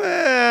were like,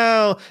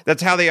 well,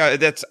 that's how they are.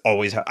 That's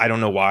always. I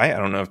don't know why. I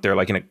don't know if they're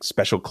like in a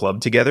special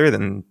club together.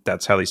 Then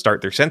that's how they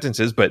start their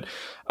sentences. But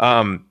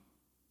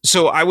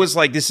so I was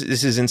like, this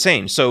is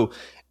insane. So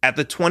at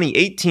the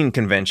 2018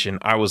 convention,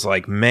 I was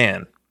like,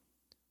 man,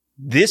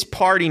 this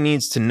party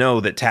needs to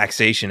know that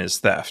taxation is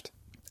theft.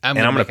 I'm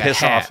going to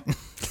piss off.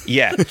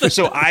 Yeah.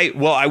 So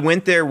I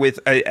went there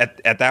with,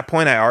 at that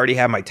point, I already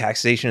had my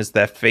taxation is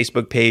theft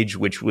Facebook page,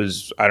 which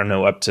was, I don't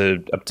know, up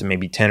to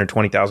maybe 10 or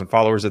 20,000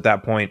 followers at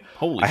that point.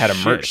 Holy I had a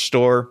shit. merch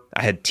store.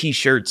 I had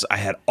t-shirts. I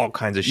had all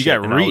kinds of shit. You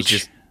got and I was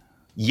reach.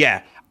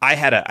 yeah. I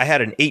had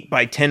an 8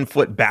 by 10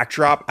 foot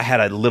backdrop. I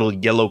had a little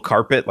yellow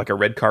carpet, like a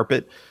red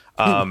carpet.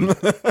 I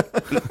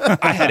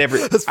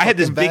had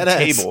this big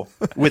table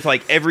with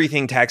like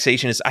everything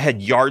taxation is. I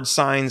had yard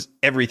signs,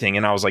 everything,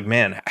 and I was like,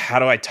 man, how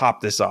do I top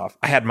this off?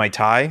 I had my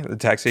tie, the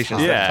taxation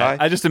is tie.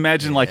 I just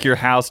imagine like your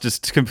house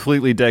just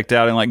completely decked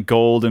out in like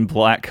gold and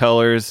black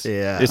colors.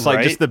 Yeah. It's like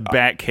Right? just the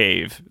Bat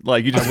Cave.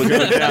 Like you just go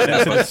down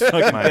into this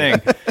fucking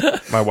thing.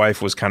 My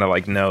wife was kind of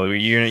like, no,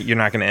 you're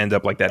not going to end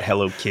up like that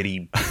Hello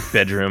Kitty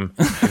bedroom.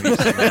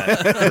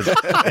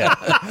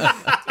 Yeah.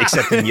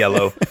 Except in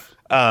yellow.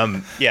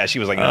 Yeah, she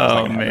was like, no, it's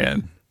not Oh gonna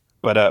happen.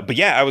 man. But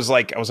yeah, I was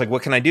like,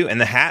 what can I do?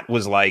 And the hat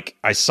was like,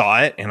 I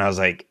saw it and I was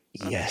like,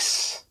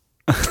 yes,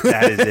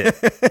 that is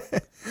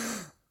it.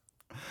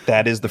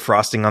 That is the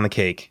frosting on the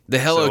cake. The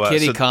Hello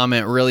Kitty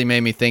comment really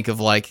made me think of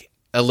like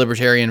a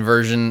libertarian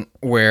version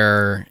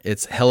where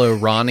it's Hello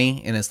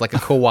Ronnie and it's like a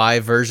kawaii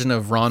version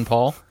of Ron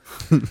Paul.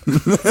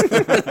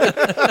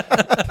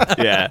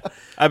 Yeah.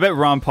 I bet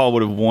Ron Paul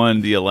would have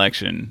won the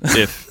election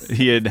if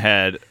he had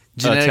had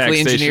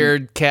Genetically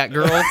engineered cat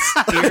girl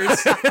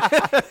ears.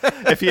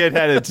 If he had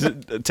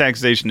a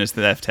taxation as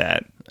theft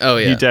hat. Oh,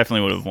 yeah. He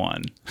definitely would have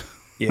won.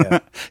 Yeah.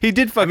 He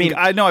did fucking.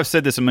 I know I've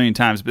said this a million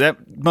times, but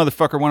that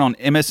motherfucker went on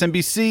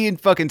MSNBC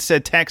and fucking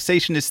said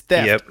taxation is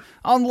theft Yep.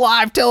 on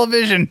live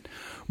television.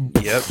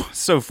 Yep.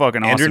 So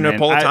fucking Andrew awesome. man.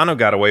 Napolitano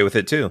got away with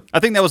it too. I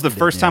think that was the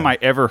first time I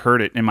ever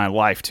heard it in my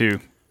life too.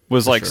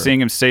 Was like seeing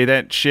him say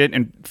that shit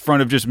in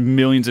front of just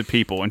millions of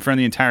people, in front of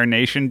the entire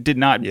nation. Did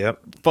not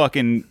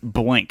fucking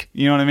blink.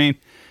 You know what I mean?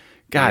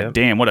 God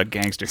damn, what a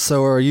gangster.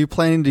 So are you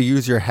planning to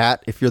use your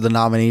hat if you're the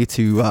nominee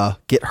to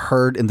get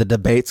heard in the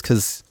debates?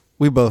 Because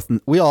we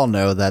all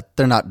know that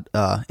they're not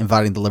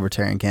inviting the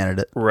libertarian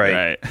candidate.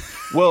 Right.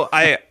 Well,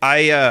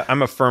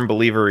 I'm a firm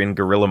believer in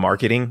guerrilla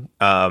marketing.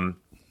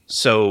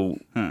 So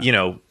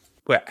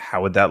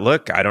how would that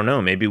look? I don't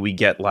know. Maybe we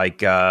get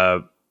like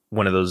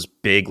one of those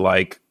big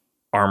like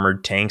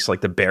armored tanks, like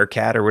the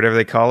Bearcat or whatever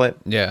they call it.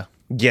 Yeah.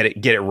 Get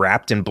it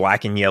wrapped in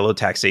black and yellow,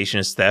 taxation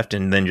is theft,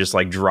 and then just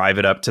like drive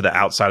it up to the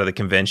outside of the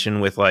convention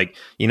with like,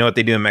 you know what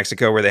they do in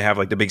Mexico where they have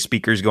like the big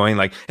speakers going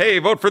like, hey,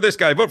 vote for this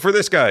guy, vote for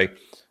this guy.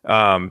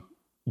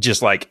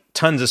 Just like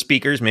tons of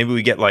speakers. Maybe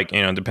we get like,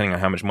 depending on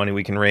how much money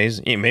we can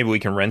raise, maybe we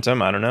can rent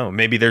them. I don't know.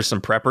 Maybe there's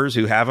some preppers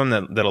who have them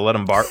that'll let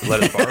us borrow.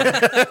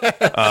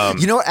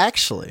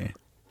 Actually,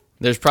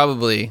 There's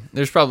probably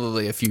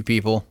a few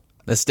people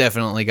that's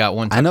definitely got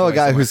one. I know a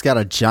guy who's got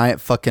a giant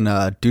fucking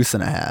deuce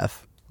and a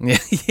half. Yeah.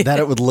 That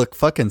it would look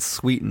fucking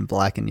sweet in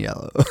black and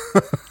yellow.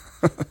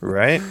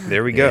 Right,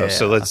 there we go. Yeah.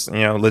 So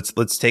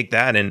let's take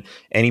that, and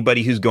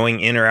anybody who's going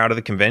in or out of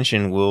the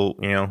convention will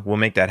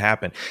make that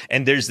happen.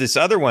 And there's this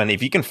other one.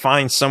 If you can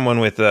find someone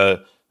with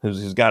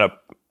who's got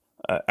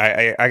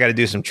I got to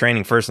do some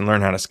training first and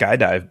learn how to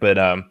skydive, but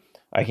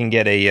I can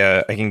get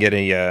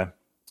a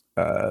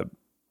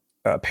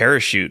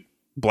parachute.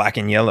 Black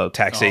and yellow,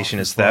 taxation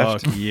is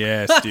theft.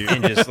 Yes, dude.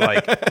 And just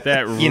like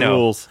That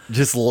rules.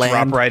 Just drop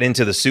land. right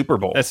into the Super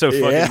Bowl. That's so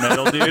fucking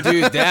metal, dude.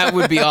 Dude, that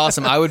would be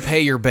awesome. I would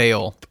pay your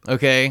bail.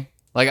 Okay,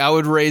 like I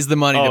would raise the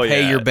money to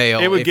pay your bail.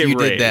 It would if get you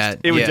raised. did that.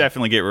 It would Yeah.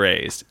 definitely get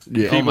raised.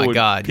 Yeah. Oh my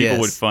God, People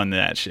yes. would fund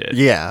that shit.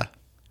 Yeah.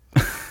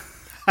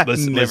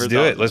 Let's never do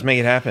thought it. Let's make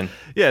it happen.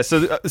 Yeah, so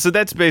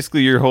that's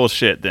basically your whole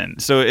shit then.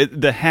 So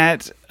the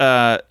hat,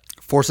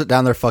 Force it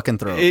down their fucking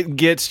throat. It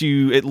gets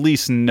you at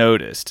least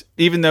noticed,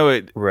 even though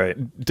it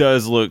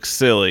does look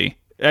silly.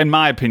 In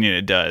my opinion,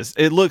 it does.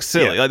 It looks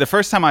silly. Like the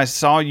first time I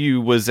saw you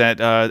was at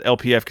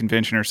LPF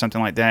convention or something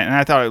like that, and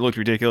I thought it looked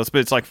ridiculous. But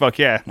it's like, fuck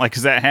yeah, like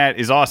because that hat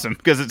is awesome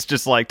because it's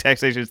just like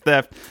taxation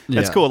theft.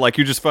 That's cool. Like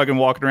you're just fucking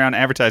walking around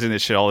advertising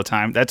this shit all the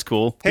time. That's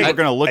cool. Hey, people are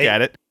gonna look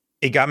at it.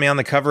 It got me on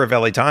the cover of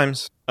LA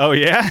Times. Oh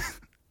yeah,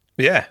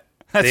 yeah.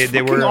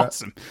 They were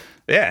awesome.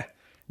 Yeah,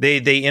 they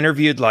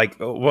interviewed like,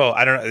 well,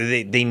 I don't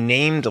know. They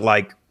named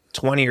like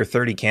 20 or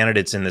 30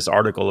 candidates in this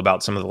article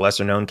about some of the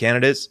lesser known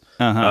candidates.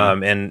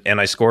 And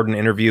I scored an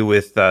interview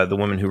with the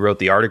woman who wrote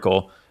the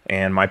article,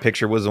 and my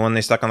picture was the one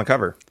they stuck on the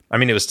cover. I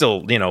mean, it was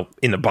still,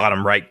 in the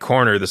bottom right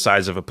corner, the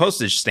size of a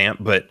postage stamp,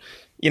 but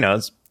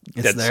it's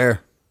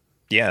there.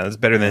 Yeah, that's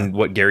better than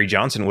what Gary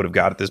Johnson would have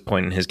got at this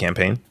point in his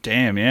campaign.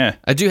 Damn, yeah.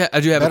 I do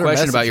have a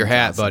question about your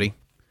hat, buddy.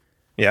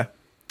 Yeah.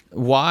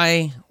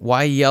 Why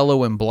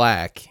yellow and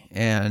black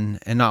and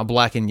not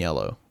black and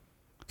yellow?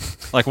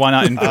 Like, why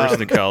not inverse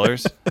the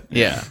colors?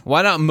 Yeah.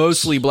 Why not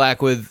mostly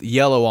black with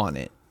yellow on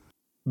it?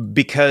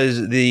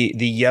 Because the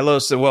yellow.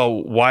 So,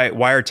 well, why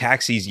are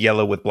taxis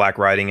yellow with black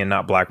writing and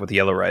not black with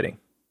yellow writing?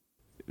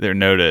 They're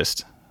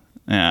noticed.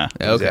 Yeah.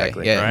 Okay.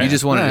 Exactly. Yeah. Right. You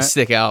just wanted to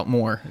stick out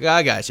more.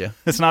 I got you.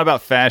 It's not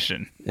about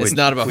fashion. It's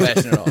not about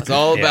fashion at all. It's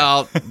all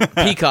about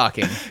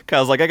peacocking.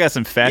 Kyle's like, I got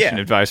some fashion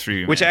advice for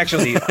you, which man.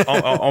 actually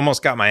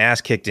almost got my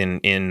ass kicked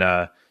in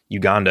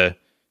Uganda,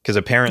 because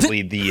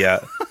apparently the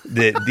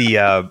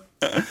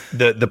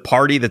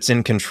party that's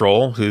in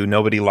control, who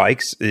nobody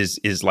likes,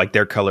 is like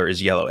their color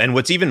is yellow. And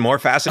what's even more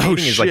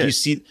fascinating is like you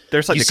see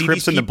there's like the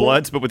Crips and the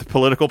Bloods, but with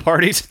political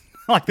parties.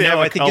 Like they have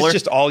a think color. It's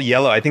just all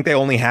yellow. I think they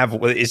only have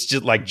it's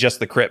just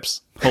the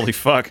Crips. Holy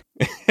fuck.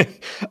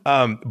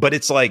 But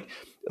it's like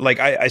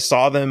I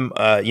saw them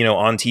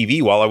on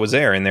TV while I was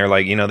there, and they're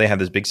like, they have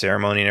this big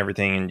ceremony and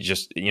everything, and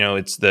just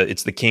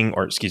it's the king,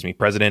 or excuse me,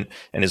 president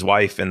and his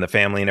wife and the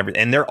family and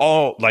everything, and they're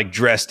all like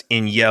dressed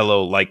in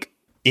yellow, like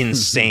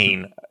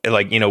insane.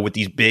 Like, with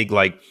these big,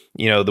 like,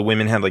 the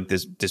women had like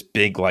this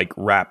big like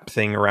wrap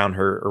thing around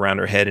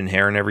her head and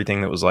hair and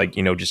everything that was like,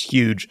 just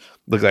huge,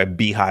 looked like a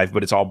beehive,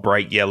 but it's all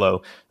bright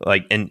yellow,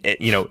 like, and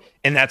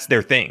that's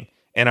their thing.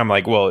 And I'm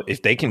like, well,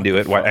 if they can do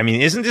it, why? I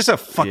mean, isn't this a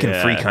fucking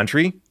free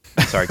country?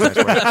 Sorry, can I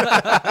swear?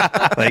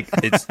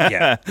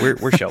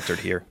 Like, we're sheltered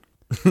here.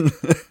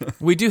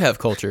 We do have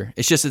culture.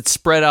 It's just it's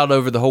spread out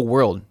over the whole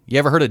world. You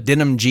ever heard of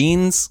denim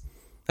jeans?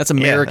 That's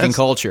American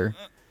culture.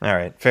 All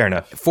right, fair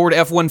enough. Ford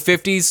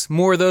F-150s,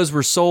 more of those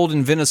were sold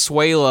in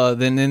Venezuela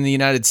than in the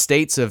United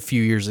States a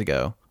few years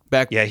ago.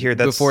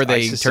 Before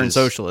they turned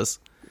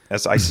socialist.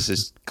 That's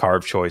ISIS's car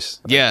of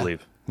choice, I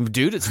believe.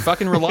 Dude, it's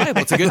fucking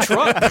reliable. It's a good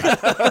truck.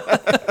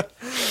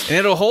 And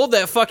it'll hold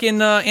that fucking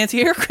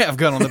anti-aircraft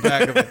gun on the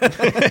back of it.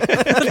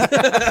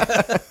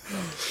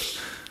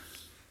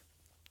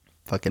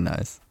 Fucking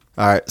nice.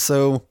 All right,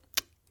 so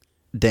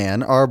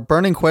Dan, our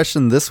burning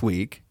question this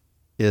week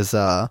is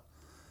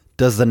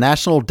does the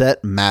national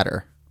debt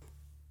matter?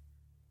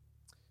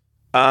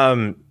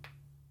 It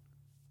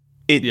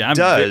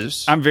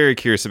does. I'm very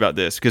curious about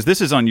this because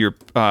this is on your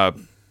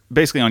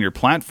basically on your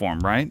platform,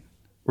 right?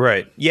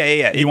 Right.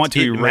 Yeah. You want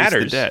to erase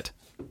the debt.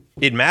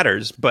 It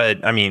matters,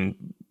 but I mean,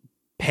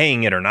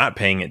 paying it or not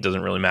paying it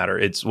doesn't really matter.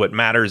 It's what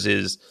matters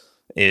is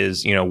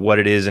what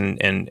it is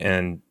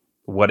and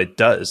what it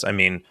does. I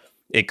mean,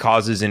 it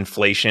causes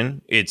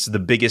inflation. It's the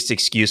biggest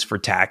excuse for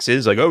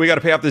taxes. Like, oh, we got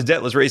to pay off this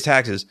debt. Let's raise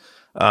taxes.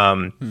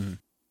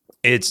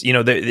 It's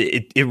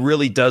it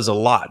really does a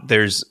lot.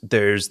 There's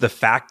the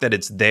fact that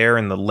it's there,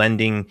 and the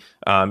lending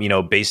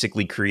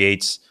basically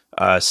creates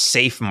a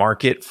safe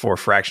market for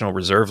fractional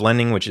reserve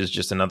lending, which is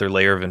just another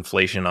layer of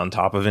inflation on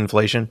top of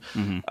inflation.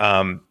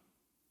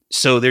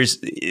 So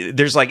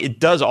there's like, it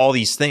does all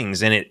these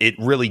things, and it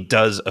really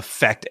does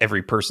affect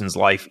every person's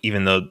life,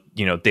 even though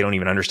they don't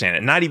even understand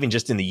it. Not even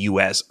just in the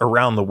US,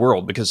 around the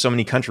world, because so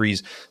many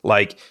countries,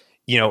 like,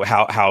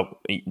 how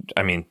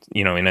I mean,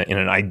 in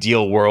an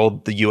ideal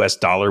world, the US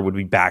dollar would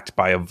be backed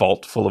by a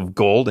vault full of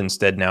gold.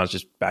 Instead, now it's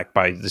just backed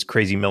by this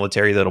crazy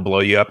military that'll blow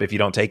you up if you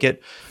don't take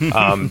it.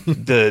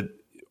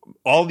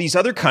 All these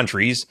other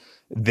countries,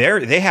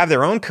 they have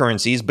their own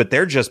currencies, but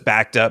they're just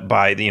backed up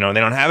by they don't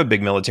have a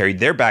big military.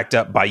 They're backed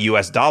up by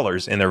US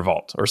dollars in their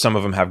vault, or some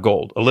of them have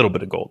gold, a little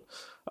bit of gold,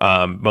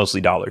 mostly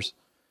dollars.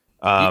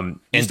 You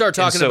start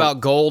talking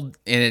about gold,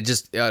 and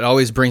it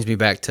always brings me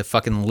back to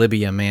fucking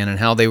Libya, man, and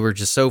how they were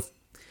just so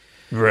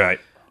right.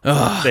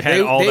 They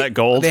had all that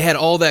gold. They had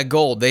all that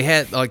gold. They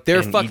had like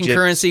their fucking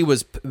currency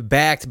was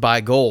backed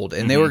by gold,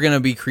 and they were going to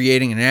be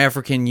creating an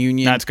African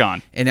Union. Now it's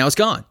gone. And now it's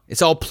gone.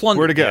 It's all plundered.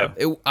 Where'd it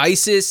go?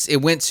 ISIS. It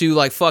went to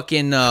like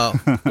fucking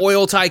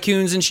oil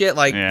tycoons and shit.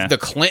 Like the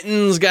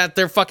Clintons got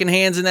their fucking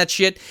hands in that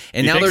shit,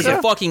 and now there's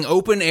a fucking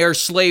open air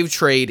slave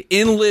trade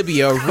in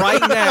Libya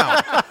right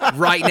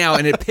now,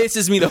 and it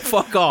pisses me the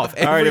fuck off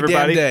every all right,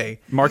 everybody, damn day.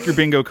 Mark your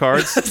bingo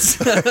cards.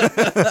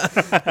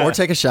 Or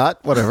take a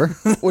shot, whatever.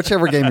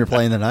 Whichever game you're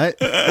playing tonight.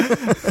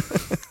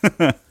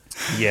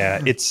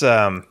 Yeah, it's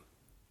so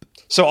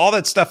all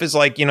that stuff is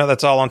like,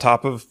 that's all on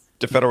top of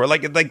to federal.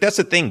 Like that's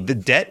the thing. The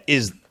debt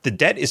is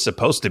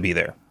supposed to be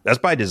there. That's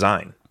by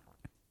design.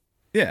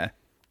 Yeah.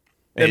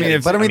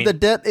 The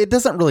debt, it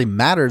doesn't really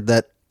matter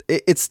that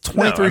it's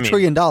 $23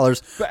 trillion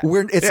dollars.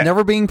 It's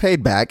never being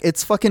paid back.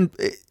 It's fucking,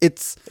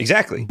 it's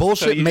exactly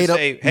bullshit made up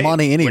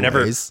money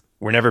anyways.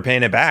 We're never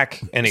paying it back.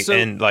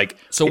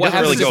 So what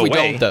happens if we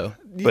don't though?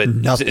 But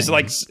it's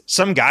like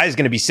some guy's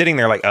going to be sitting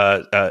there like,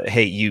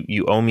 hey,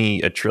 you owe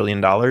me $1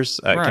 trillion.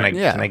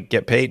 Can I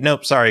get paid?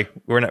 Nope, sorry,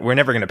 we're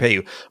never going to pay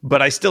you.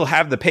 But I still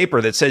have the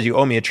paper that says you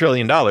owe me $1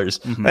 trillion.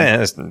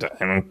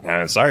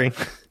 Sorry.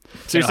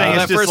 So you're saying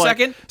it's just for a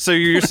second? So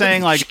you're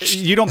saying like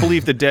you don't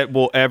believe the debt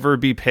will ever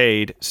be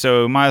paid,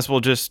 so might as well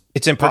just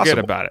it's impossible.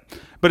 Forget about it.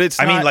 But it's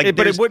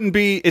but it wouldn't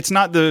be. It's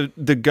not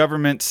the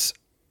government's.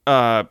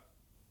 I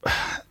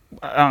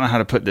don't know how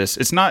to put this.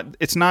 It's not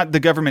the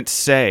government's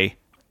say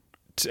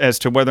as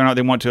to whether or not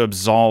they want to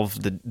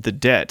absolve the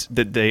debt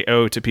that they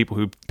owe to people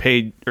who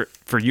paid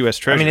for U.S.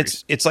 Treasuries. I mean,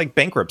 it's like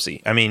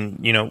bankruptcy. I mean,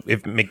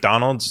 if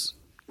McDonald's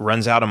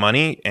runs out of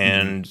money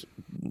and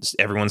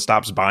everyone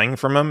stops buying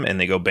from them and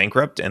they go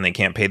bankrupt and they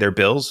can't pay their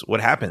bills, what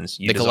happens?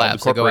 You dissolve the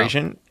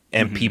corporation,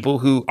 and people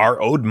who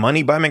are owed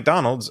money by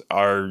McDonald's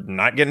are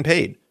not getting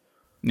paid.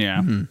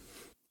 Yeah.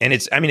 And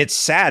it's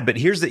sad, but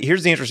here's the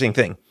interesting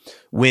thing.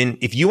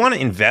 If you want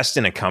to invest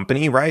in a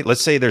company, right?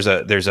 Let's say there's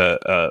a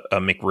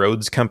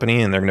McRoads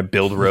company and they're going to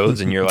build roads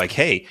and you're like,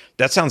 hey,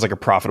 that sounds like a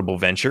profitable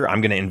venture.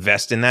 I'm going to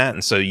invest in that.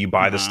 And so you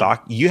buy the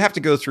stock. You have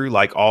to go through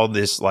like all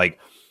this like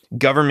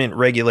government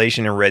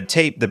regulation and red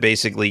tape that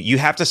basically you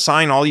have to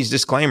sign all these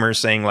disclaimers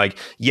saying like,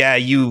 yeah,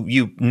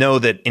 you know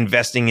that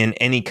investing in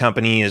any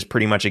company is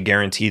pretty much a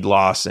guaranteed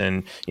loss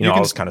and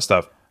all this kind of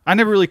stuff. I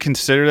never really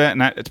considered that,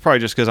 and it's probably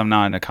just because I'm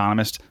not an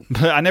economist,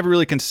 but I never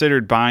really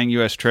considered buying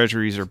U.S.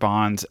 Treasuries or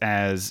bonds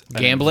as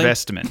gambling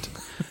investment.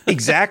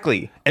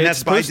 Exactly. And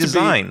that's by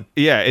design.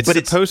 It's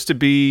supposed to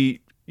be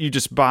you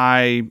just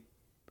buy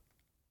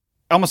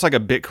almost like a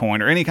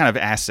Bitcoin or any kind of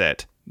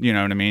asset. You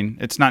know what I mean?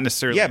 It's not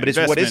necessarily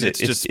but what is it? It's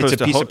just supposed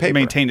to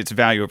maintain its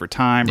value over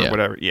time or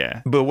whatever.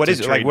 Yeah. But what is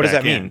it? Like, what does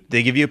that mean?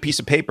 They give you a piece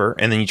of paper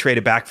and then you trade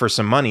it back for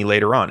some money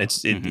later on.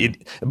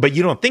 But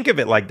you don't think of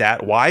it like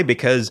that. Why?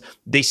 Because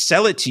they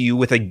sell it to you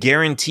with a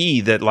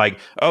guarantee that like,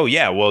 oh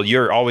yeah, well,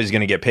 you're always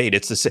going to get paid.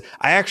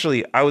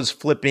 I was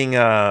flipping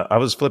on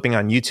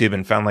YouTube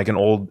and found like an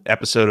old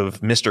episode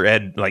of Mr.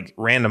 Ed like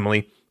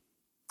randomly.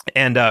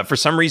 And for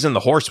some reason, the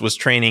horse was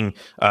training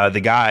Ed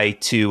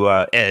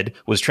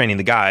was training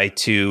the guy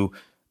to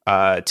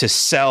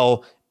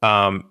sell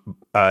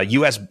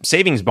U.S.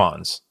 savings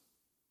bonds.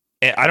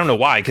 And I don't know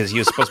why, because he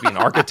was supposed to be an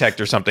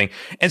architect or something.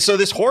 And so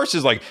this horse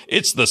is like,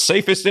 it's the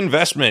safest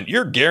investment.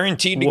 You're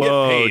guaranteed to get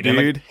paid,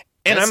 dude.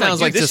 And that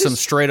sounds like just some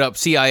straight up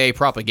CIA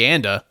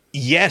propaganda.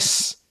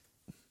 Yes.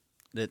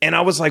 And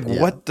I was like,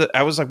 what the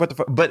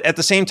fuck? But at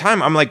the same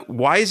time, I'm like,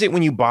 why is it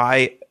when you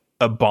buy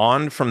a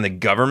bond from the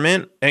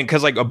government, and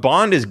because like a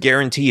bond is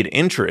guaranteed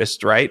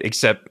interest, right?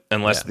 Except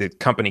unless the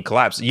company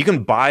collapses, you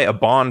can buy a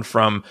bond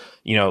from,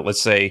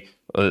 let's say,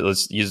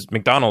 let's use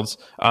McDonald's.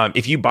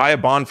 If you buy a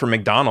bond from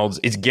McDonald's,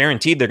 it's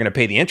guaranteed they're going to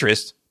pay the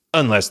interest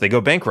unless they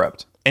go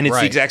bankrupt. And it's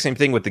the exact same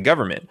thing with the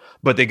government.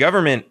 But the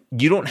government,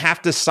 you don't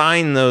have to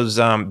sign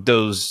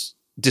those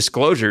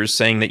disclosures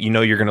saying that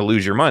you're going to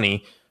lose your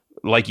money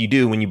like you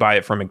do when you buy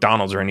it from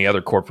McDonald's or any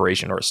other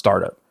corporation or a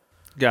startup.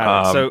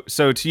 Got it.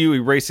 So to you,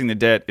 erasing the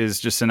debt is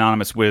just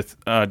synonymous with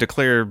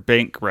declare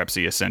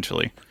bankruptcy,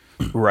 essentially.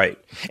 Right.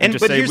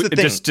 But here's the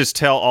thing. Just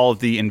tell all of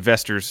the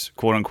investors,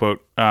 quote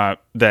unquote,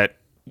 that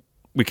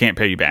we can't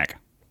pay you back.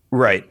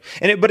 Right.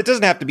 But it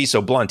doesn't have to be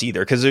so blunt either,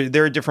 because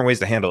there are different ways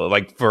to handle it.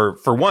 Like for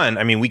one,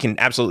 I mean, we can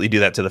absolutely do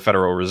that to the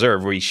Federal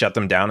Reserve, where we shut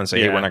them down and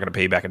say, hey, we're not going to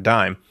pay you back a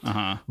dime.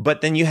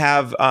 But then you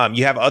have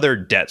other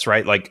debts,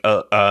 right? Like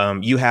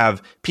you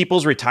have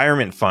people's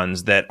retirement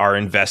funds that are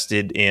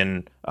invested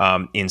in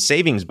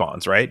savings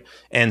bonds, right?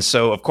 And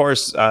so, of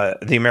course,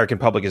 the American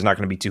public is not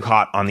going to be too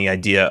hot on the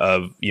idea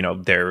of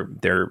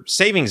their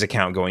savings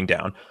account going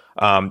down.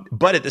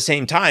 But at the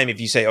same time, if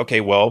you say,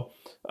 okay, well,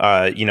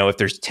 if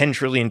there's $10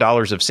 trillion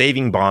of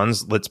saving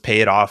bonds, let's pay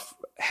it off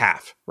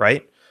half,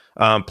 right?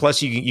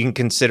 Plus, you can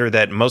consider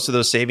that most of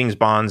those savings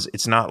bonds,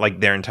 it's not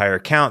like their entire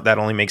account. That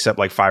only makes up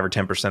like 5 or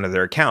 10% of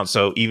their account.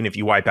 So even if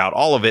you wipe out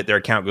all of it, their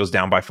account goes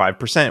down by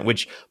 5%,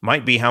 which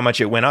might be how much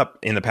it went up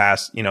in the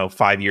past,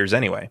 5 years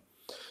anyway.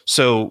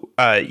 So,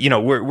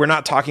 we're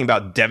not talking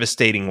about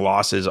devastating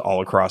losses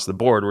all across the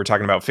board. We're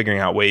talking about figuring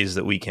out ways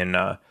that we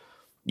can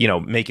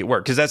make it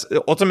work, because that's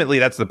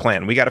the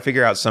plan. We got to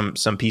figure out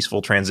some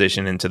peaceful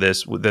transition into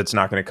this that's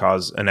not going to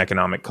cause an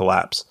economic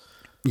collapse.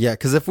 Yeah,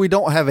 because if we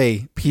don't have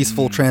a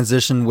peaceful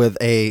transition with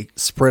a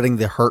spreading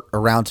the hurt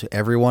around to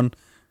everyone,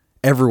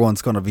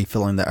 everyone's going to be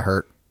feeling that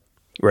hurt.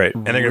 Right.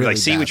 And they're going to be like,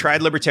 see, we tried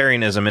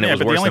libertarianism and it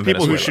was worse than Venezuela. But the only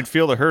people who should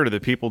feel the hurt are the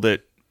people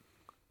that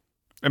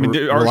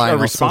are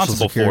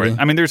responsible for it.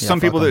 I mean, there's some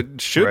people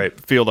that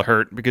should feel the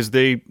hurt because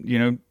they,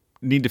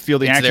 need to feel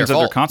the actions of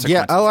their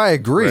consequences. Yeah, I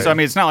agree. Right. So I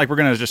mean, it's not like we're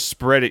going to just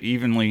spread it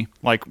evenly.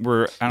 Like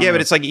we're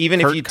but it's like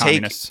even if you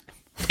communists.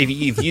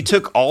 if you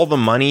took all the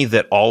money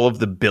that all of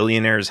the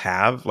billionaires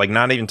have, like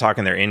not even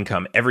talking their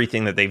income,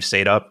 everything that they've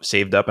saved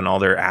up and all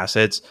their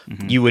assets,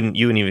 you wouldn't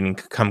even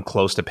come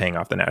close to paying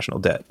off the national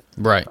debt.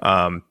 Right.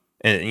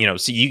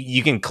 And so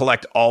you can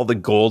collect all the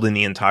gold in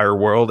the entire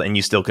world and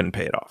you still couldn't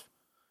pay it off.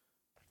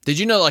 Did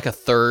you know like a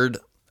third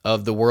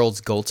of the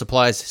world's gold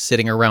supply is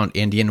sitting around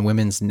Indian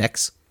women's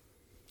necks?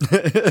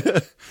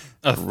 A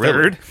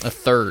third? A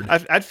third.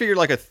 I'd figure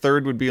like a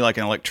third would be like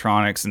in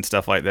electronics and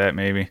stuff like that,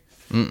 maybe.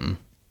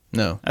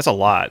 No. That's a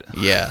lot.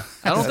 Yeah.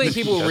 I don't think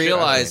people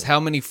realize how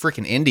many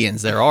freaking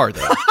Indians there are,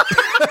 though.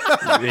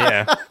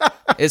 Yeah.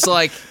 It's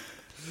like...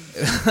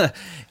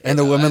 And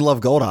the women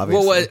love gold,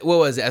 obviously. What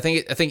was it? I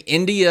think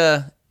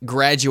India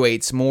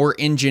graduates more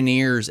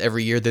engineers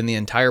every year than the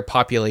entire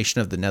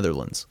population of the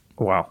Netherlands.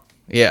 Wow.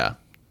 Yeah.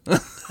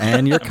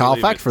 And your Kyle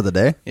fact for the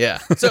day. Yeah.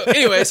 So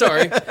anyway,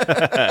 sorry.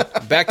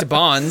 Back to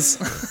bonds.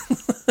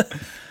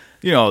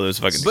 You know all those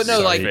fucking. But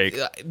no, like, fake.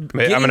 I'm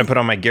going to put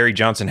on my Gary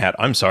Johnson hat.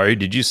 I'm sorry.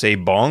 Did you say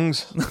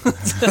bongs?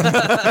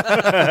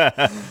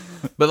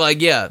 But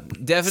like, yeah,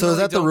 definitely. So is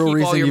that the don't real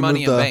keep all reason your you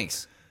money moved in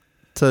banks?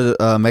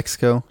 To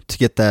Mexico to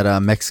get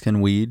that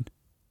Mexican weed?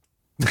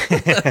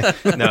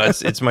 No,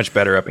 it's much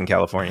better up in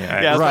California.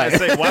 Yeah, I was about to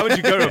say, why would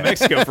you go to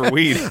Mexico for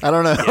weed? I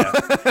don't know.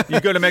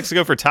 You go to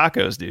Mexico for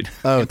tacos, dude.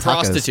 Oh,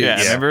 Prostitutes.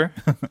 Yeah, remember?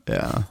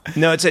 Yeah.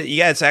 No,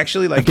 it's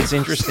actually like it's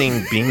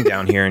interesting being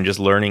down here and just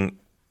learning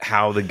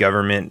how the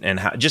government and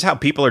how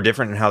people are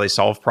different and how they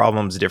solve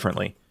problems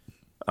differently.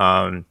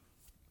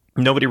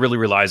 Nobody really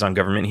relies on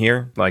government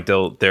here. Like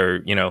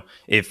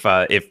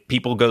if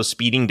people go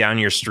speeding down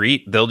your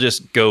street, they'll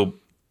just go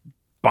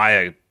buy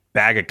a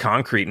bag of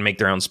concrete and make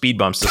their own speed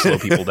bumps to slow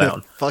people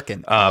down.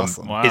 Fucking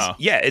awesome. Wow.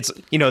 It's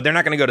they're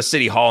not going to go to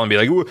City Hall and be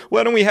like,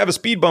 why don't we have a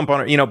speed bump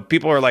on it?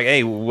 People are like,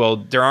 hey, well,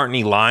 there aren't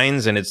any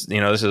lines and it's,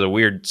 this is a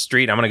weird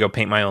street. I'm going to go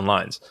paint my own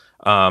lines.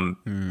 So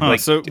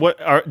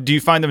do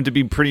you find them to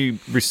be pretty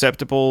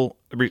receptible?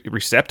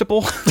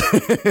 Receptacle?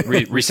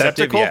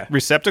 Yeah.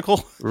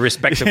 Receptacle?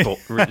 Respectable.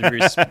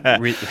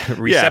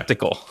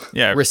 Receptacle.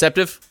 Yeah.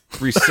 Receptive?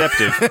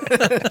 Receptive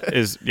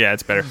is,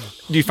 it's better.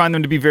 Do you find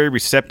them to be very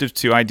receptive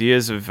to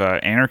ideas of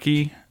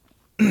anarchy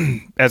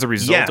as a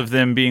result of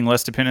them being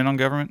less dependent on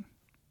government?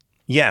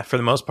 Yeah, for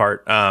the most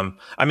part.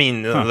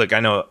 Look, I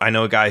know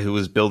a guy who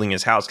was building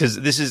his house because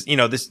this is,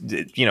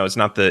 it's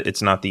not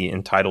the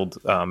entitled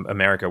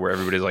America where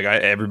everybody's like,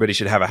 everybody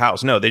should have a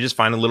house. No, they just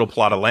find a little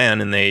plot of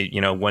land and they,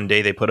 one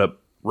day they put up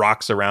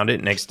rocks around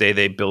it. Next day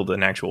they build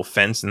an actual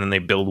fence and then they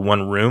build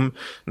one room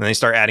and then they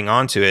start adding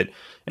on to it.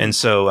 And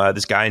so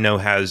this guy I know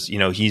has,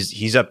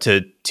 he's up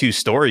to 2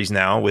 stories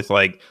now with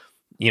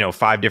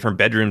 5 different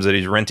bedrooms that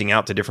he's renting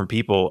out to different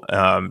people.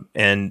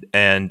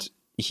 And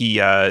he,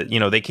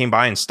 they came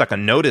by and stuck a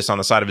notice on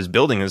the side of his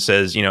building that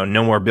says,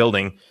 no more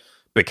building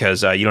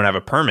because you don't have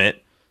a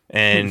permit.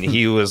 And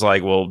he was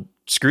like, well,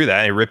 screw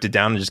that. He ripped it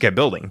down and just kept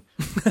building.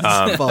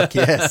 Fuck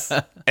yes.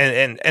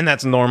 And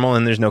that's normal.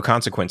 And there's no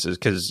consequences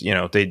because,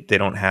 they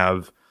don't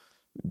have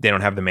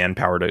the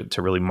manpower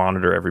to really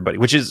monitor everybody,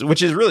 which is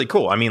really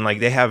cool. I mean, like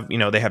they have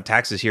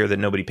taxes here that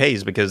nobody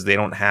pays because they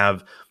don't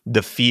have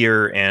the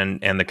fear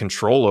and the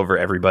control over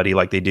everybody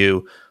like they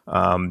do,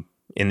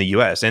 in the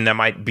U.S. And that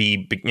might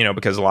be,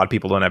 because a lot of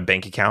people don't have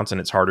bank accounts and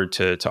it's harder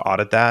to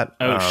audit that.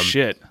 Oh,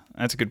 shit.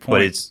 That's a good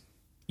point.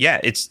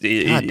 But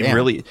it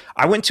really,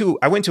 I went to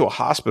a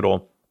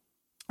hospital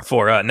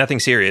for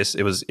nothing serious.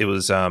 It was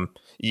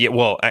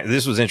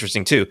this was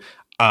interesting too.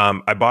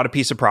 I bought a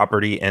piece of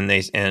property and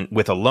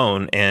with a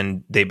loan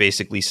and they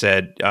basically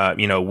said,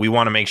 we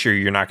want to make sure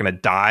you're not going to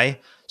die.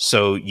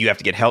 So you have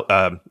to get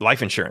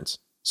life insurance.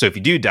 So if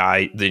you do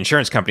die, the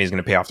insurance company is going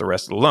to pay off the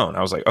rest of the loan.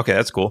 I was like, okay,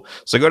 that's cool.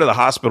 So I go to the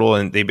hospital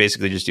and they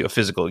basically just do a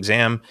physical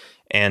exam.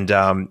 And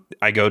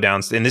I go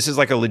down, and this is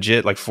like a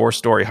legit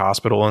 4-story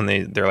hospital.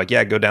 And they're like,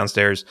 yeah, go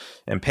downstairs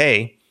and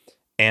pay.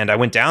 And I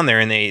went down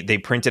there and they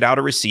printed out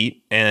a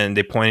receipt and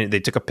they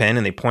took a pen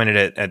and they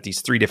pointed at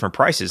these 3 different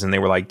prices. And they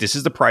were like, this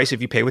is the price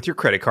if you pay with your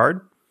credit card.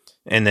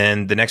 And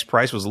then the next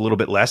price was a little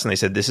bit less. And they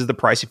said, this is the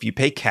price if you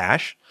pay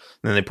cash.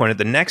 And then they pointed at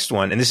the next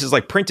one. And this is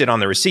printed on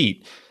the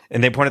receipt.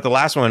 And they point at the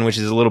last one, which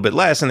is a little bit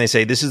less, and they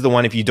say, this is the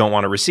one if you don't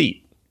want a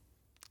receipt.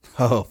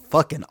 Oh,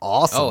 fucking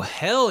awesome. Oh,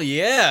 hell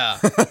yeah.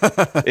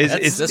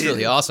 That's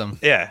really awesome.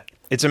 Yeah,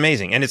 it's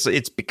amazing. And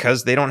it's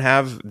because they don't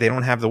have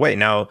the way.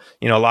 Now,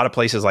 a lot of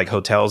places like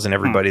hotels and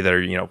everybody that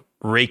are,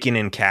 raking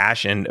in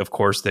cash, and of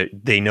course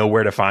they know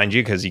where to find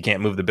you because you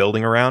can't move the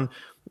building around.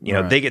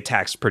 They get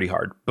taxed pretty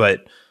hard.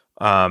 But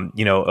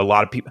a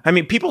lot of people,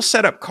 people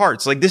set up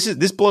carts. Like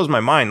this blows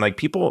my mind. Like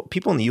people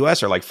in the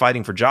US are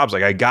fighting for jobs.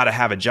 Like I got to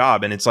have a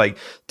job. And it's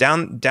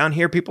down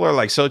here, people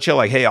are so chill.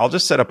 Like, hey, I'll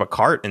just set up a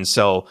cart and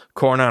sell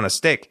corn on a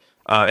stick.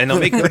 And they'll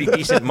make pretty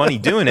decent money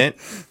doing it.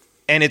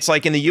 And it's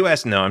in the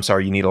US, no, I'm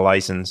sorry, you need a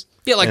license.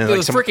 Yeah. Like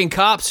those freaking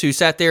cops who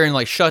sat there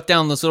and shut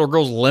down this little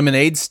girl's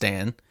lemonade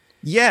stand.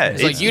 Yeah.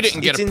 It's you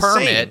didn't get a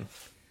permit.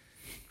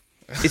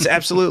 It's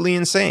absolutely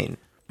insane.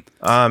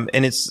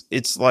 And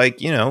it's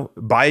like, you know,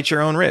 buy at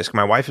your own risk.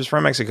 My wife is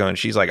from Mexico, and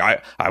she's like,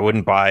 I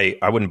wouldn't buy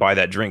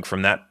that drink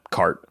from that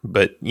cart,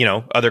 but you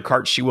know, other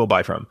carts she will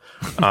buy from.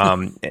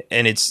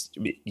 And it's,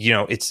 you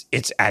know,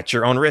 it's at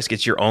your own risk.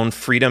 It's your own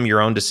freedom,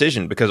 your own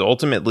decision, because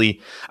ultimately,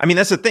 I mean,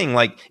 that's the thing.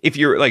 Like, if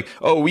you're like,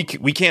 oh, we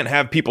can't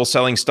have people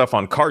selling stuff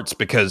on carts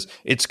because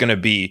it's going to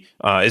be,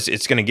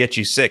 it's going to get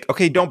you sick.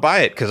 Okay, don't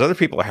buy it because other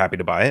people are happy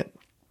to buy it.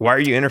 Why are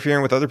you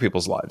interfering with other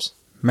people's lives?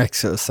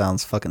 Mexico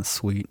sounds fucking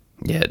sweet.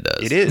 Yeah, it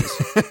does. It is.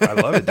 I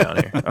love it down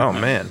here. Oh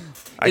man.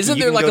 Isn't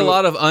there like a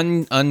lot of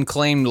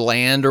unclaimed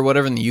land or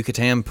whatever in the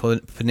Yucatan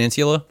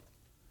Peninsula?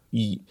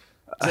 Is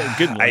that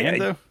good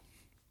land, though?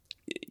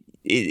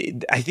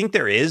 I think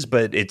there is,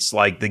 but it's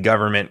like the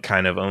government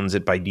kind of owns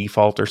it by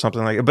default or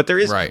something like that. But there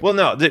is, right. Well,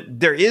 no,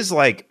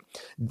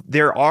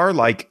 there are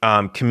like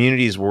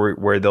communities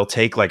where they'll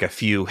take like a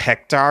few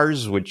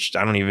hectares, which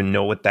I don't even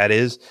know what that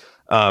is.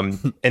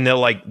 And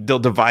they'll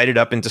divide it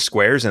up into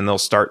squares, and they'll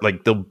start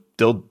like, they'll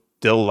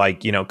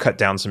like, you know, cut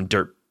down some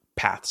dirt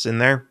paths in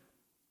there.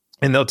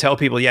 And they'll tell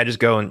people, yeah, just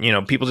go, and, you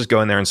know, people just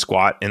go in there and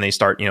squat, and they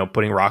start, you know,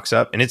 putting rocks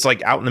up, and it's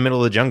like out in the middle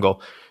of the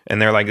jungle,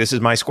 and they're like, this is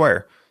my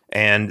square.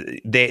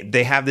 And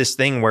they have this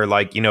thing where,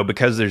 like, you know,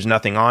 because there's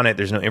nothing on it,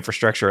 there's no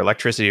infrastructure,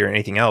 electricity, or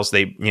anything else.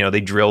 They, you know,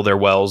 they drill their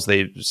wells.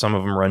 Some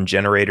of them run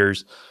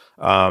generators.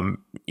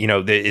 You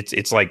know,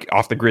 it's like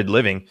off the grid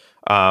living.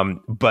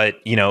 But,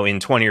 you know, in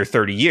 20 or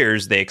 30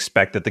 years, they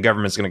expect that the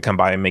government's going to come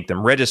by and make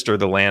them register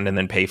the land and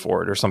then pay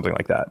for it or something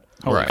like that.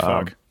 Holy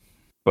fuck.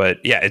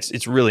 But yeah,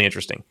 it's really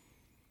interesting.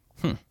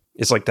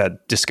 It's like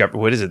that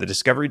what is it? The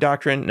discovery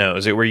doctrine? No,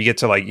 is it where you get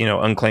to, like, you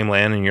know, unclaimed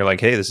land and you're like,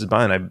 hey, this is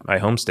mine. I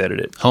homesteaded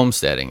it.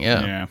 Homesteading,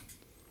 yeah.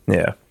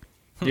 Yeah.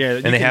 Yeah.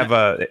 And they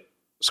have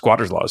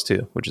squatters laws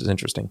too, which is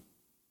interesting.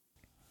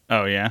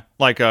 Oh yeah.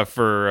 Like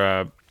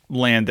for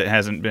land that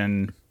hasn't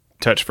been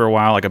touched for a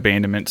while, like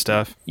abandonment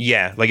stuff.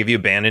 Yeah. Like if you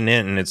abandon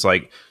it, and it's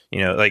like,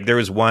 you know, like there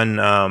was one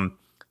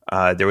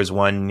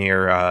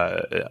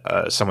near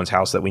someone's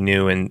house that we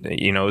knew, and,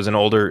 you know, it was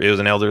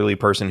an elderly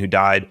person who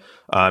died,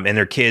 and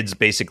their kids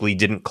basically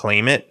didn't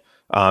claim it.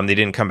 They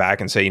didn't come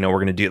back and say, you know, we're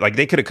going to do it. Like,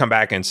 they could have come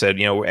back and said,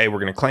 you know, hey, we're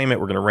going to claim it,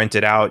 we're going to rent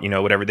it out, you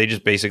know, whatever. They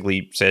just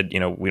basically said, you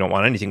know, we don't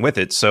want anything with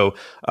it. So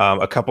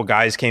a couple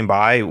guys came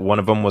by. One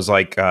of them was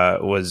like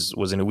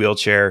was in a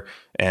wheelchair,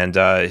 and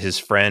his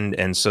friend,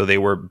 and so they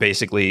were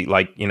basically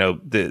like, you know,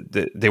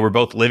 they were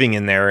both living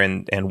in there,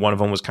 and one of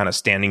them was kind of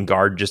standing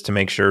guard just to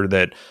make sure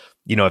that,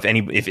 you know, if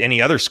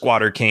any other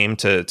squatter came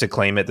to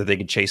claim it, that they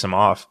could chase them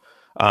off.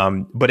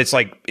 But it's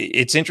like,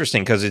 it's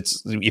interesting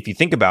because if you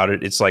think about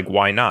it, it's like,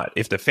 why not?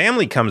 If the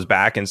family comes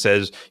back and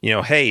says, you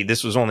know, hey,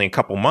 this was only a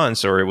couple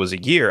months, or it was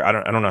a year, I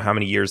don't know how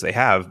many years they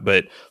have,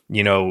 but,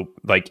 you know,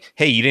 like,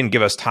 hey, you didn't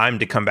give us time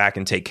to come back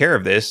and take care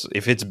of this.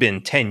 If it's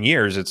been 10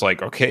 years, it's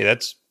like, okay,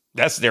 that's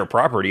their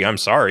property. I'm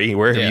sorry.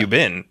 Where have you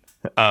been?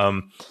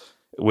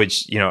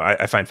 Which, you know,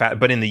 I find fat.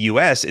 But in the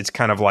US, it's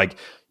kind of like,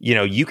 you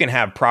know, you can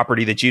have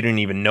property that you didn't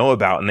even know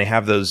about, and they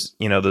have those,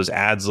 you know, those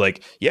ads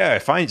like, yeah,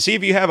 see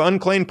if you have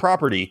unclaimed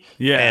property.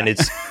 Yeah. And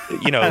it's,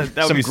 you know,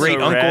 some great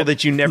so uncle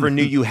that you never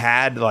knew you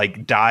had,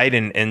 like, died,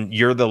 and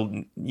you're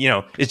the, you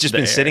know, it's just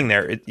been sitting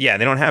there. They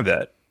don't have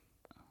that.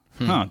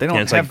 Huh. They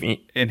don't have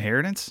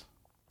inheritance?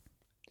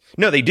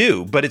 No, they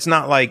do, but it's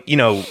not like, you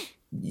know,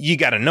 you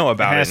got to know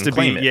about it and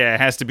claim it. Yeah,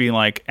 it has to be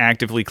like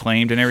actively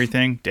claimed and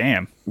everything.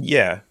 Damn.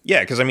 Yeah,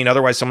 because I mean,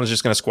 otherwise someone's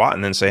just going to squat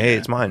and then say, "Hey,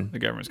 it's mine." The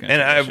government's going to.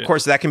 And of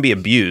course, that can be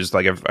abused.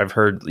 Like I've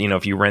heard, you know,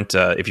 if you rent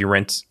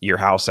your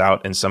house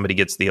out and somebody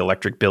gets the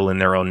electric bill in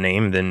their own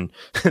name, then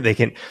they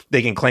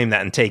can claim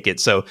that and take it.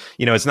 So,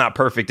 you know, it's not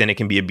perfect, and it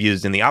can be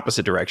abused in the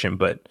opposite direction.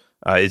 But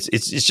it's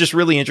just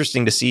really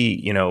interesting to see,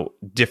 you know,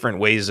 different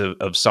ways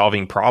of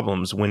solving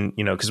problems when,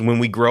 you know, because when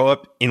we grow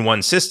up in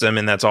one system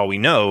and that's all we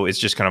know, it's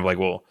just kind of like,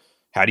 well,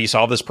 how do you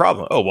solve this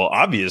problem? Oh, well,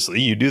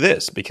 obviously you do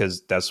this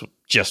because that's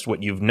just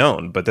what you've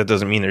known. But that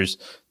doesn't mean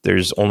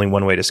there's only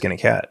one way to skin a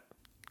cat.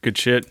 Good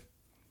shit.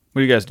 What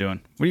are you guys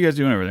doing? What are you guys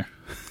doing over there?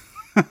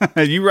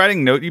 Are you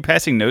you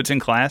passing notes in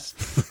class?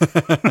 Do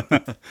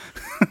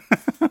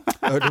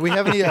we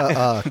have any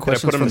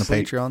questions from the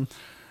Patreon?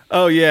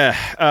 Oh,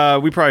 yeah.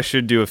 We probably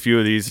should do a few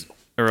of these,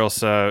 or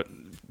else no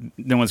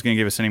one's going to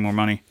give us any more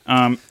money.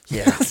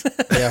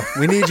 Yeah,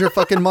 we need your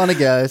fucking money,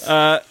 guys.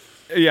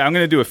 Yeah, I'm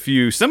going to do a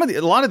few.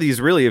 A lot of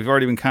these really have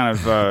already been kind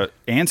of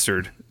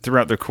answered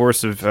throughout the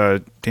course of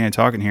Dan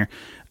talking here.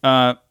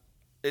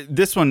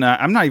 This one,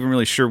 I'm not even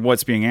really sure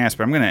what's being asked,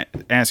 but I'm going to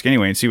ask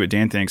anyway and see what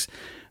Dan thinks.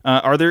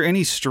 Are there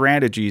any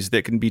strategies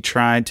that can be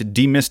tried to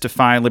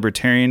demystify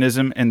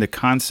libertarianism and the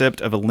concept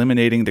of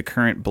eliminating the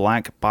current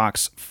black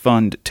box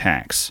fund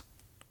tax?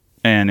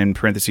 And in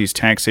parentheses,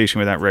 taxation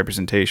without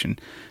representation.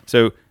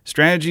 So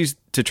strategies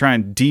to try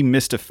and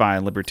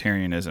demystify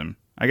libertarianism.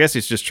 I guess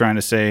he's just trying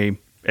to say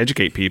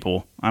educate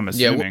people, I'm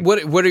assuming.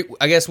 Yeah,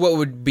 I guess what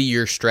would be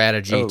your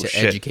strategy to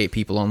educate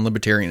people on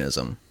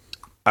libertarianism?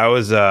 I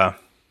was okay,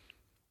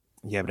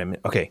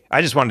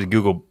 I just wanted to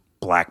Google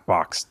black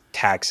box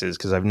taxes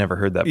because I've never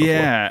heard that before.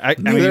 Yeah, I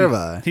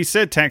mean, he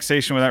said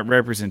taxation without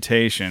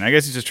representation. I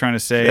guess he's just trying to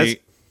say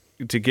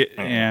to get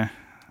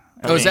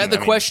Is that the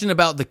question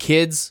about the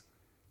kids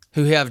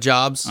who have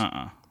jobs?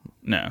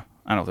 No,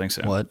 I don't think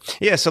so. What?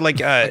 Yeah, so like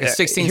A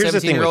 16, here's the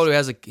thing 17-year-old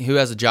with- who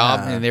has a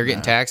job and they're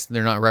getting taxed.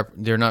 They're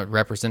not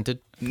represented.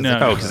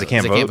 No, because they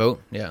can't They vote. can't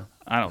vote. Yeah.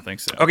 I don't think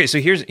so. Okay, so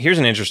here's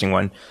an interesting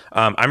one.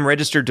 I'm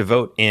registered to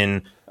vote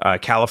in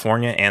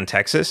California and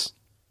Texas,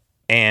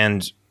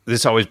 and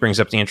this always brings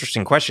up the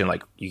interesting question: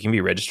 like, you can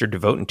be registered to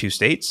vote in 2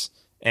 states,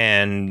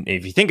 and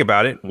if you think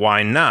about it,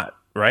 why not?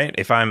 Right?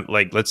 If I'm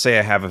like, let's say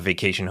I have a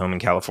vacation home in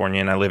California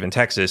and I live in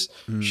Texas,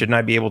 shouldn't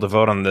I be able to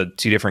vote on the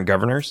 2 different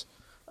governors?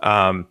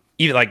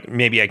 Even like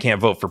maybe I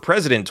can't vote for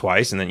president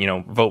twice, and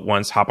then vote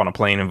once, hop on a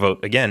plane, and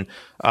vote again.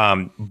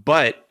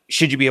 But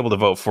should you be able to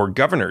vote for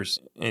governors?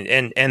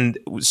 And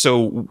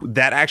so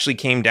that actually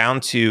came down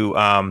to,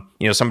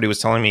 somebody was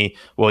telling me,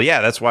 well,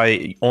 yeah, that's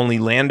why only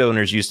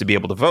landowners used to be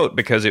able to vote,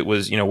 because it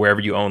was, wherever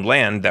you owned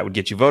land, that would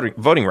get you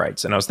voting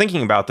rights. And I was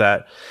thinking about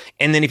that.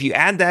 And then if you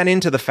add that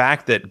into the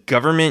fact that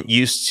government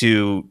used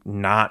to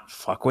not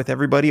fuck with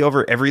everybody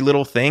over every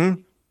little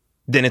thing,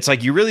 then it's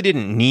like you really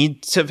didn't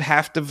need to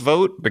have to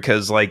vote,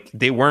 because like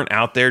they weren't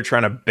out there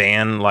trying to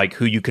ban like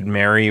who you could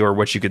marry or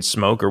what you could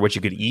smoke or what you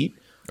could eat.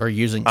 Or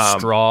using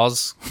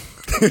straws.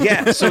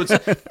 Yeah, so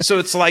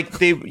it's like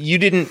they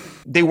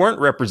weren't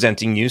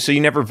representing you, so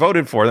you never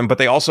voted for them, but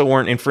they also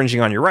weren't infringing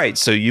on your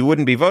rights, so you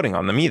wouldn't be voting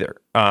on them either.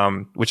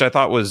 Which I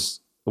thought was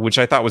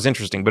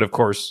interesting, but of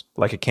course,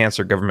 like a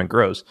cancer, government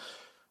grows.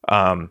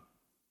 But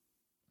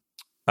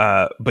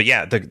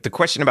yeah, the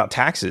question about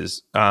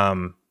taxes,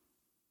 I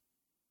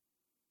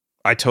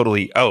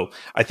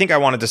think I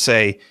wanted to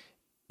say,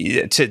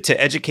 to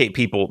educate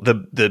people,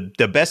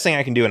 the best thing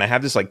I can do, and I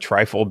have this like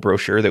trifold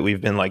brochure that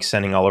we've been like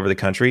sending all over the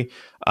country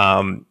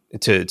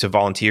to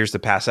volunteers to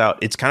pass out.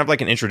 It's kind of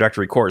like an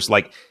introductory course,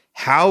 like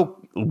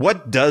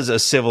what does a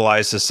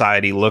civilized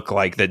society look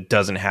like that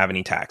doesn't have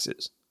any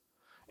taxes,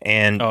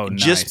 and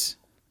just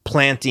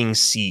planting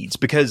seeds.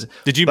 Because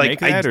did you make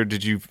that, or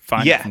did you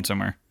find it from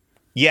somewhere?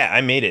 Yeah,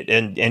 I made it,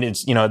 and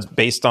it's it's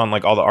based on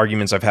like all the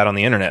arguments I've had on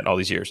the internet all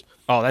these years.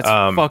 Oh, that's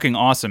fucking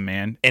awesome,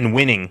 man! And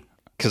winning,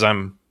 because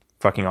I'm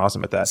fucking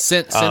awesome at that.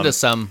 Send us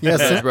some. Yeah,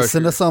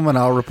 send us some, and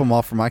I'll rip them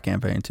off for my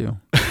campaign too.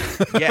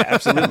 Yeah,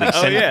 absolutely.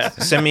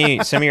 Send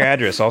me your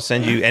address. I'll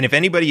send you. And if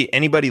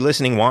anybody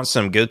listening wants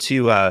some, go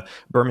to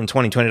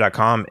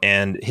Berman2020.com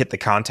and hit the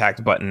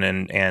contact button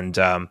and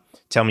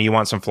tell me you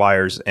want some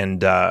flyers,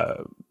 and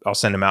I'll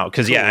send them out.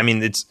 Because cool. I mean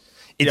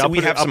we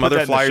have some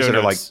other flyers that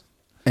are like.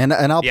 And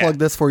I'll plug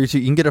this for you too.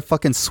 You can get a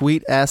fucking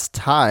sweet ass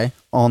tie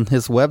on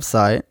his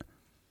website.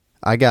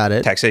 I got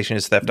it.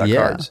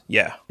 Taxationistheft.cards.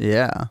 Yeah.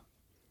 Yeah.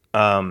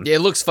 Yeah, it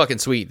looks fucking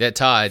sweet. That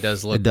tie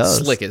does look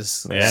slick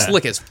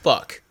as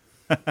fuck.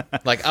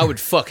 Like I would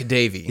fuck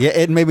Davey. Yeah,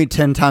 it made me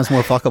 10 times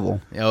more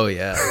fuckable. Oh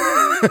yeah.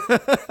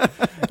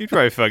 You'd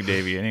probably fuck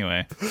Davey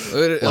anyway.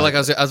 Like I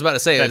was about to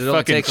say, that it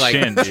only take like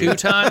chin, 2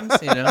 times.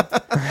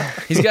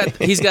 He's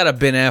got a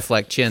Ben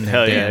Affleck chin.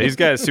 Hell yeah, he's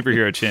got a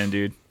superhero chin,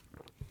 dude.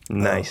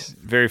 Nice,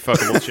 very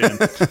fuckable chin.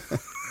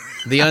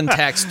 The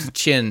untaxed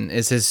chin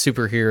is his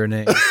superhero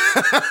name. All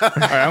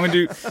right, I'm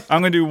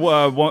gonna do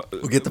one. We'll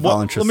get the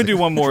volunteers. Let me do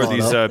one more of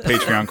these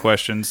Patreon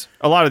questions.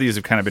 A lot of these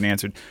have kind of been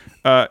answered.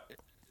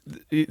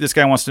 This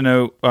guy wants to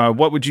know,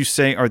 what would you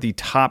say are the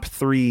top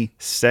 3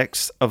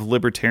 sects of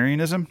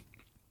libertarianism?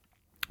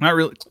 Not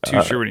really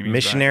too sure what he means.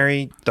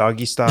 Missionary,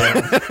 doggy style.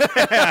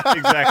 Yeah,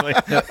 exactly.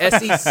 No,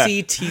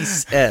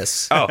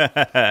 SECTS.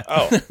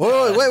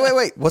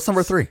 Wait. What's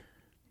number 3?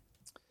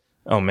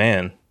 Oh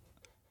man,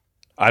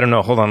 I don't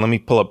know. Hold on, let me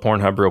pull up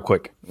Pornhub real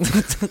quick.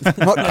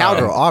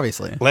 Cowgirl,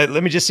 obviously. Let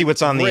me just see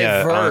what's on the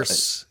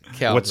reverse.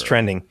 What's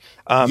trending.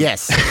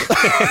 Yes.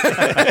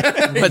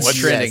 What's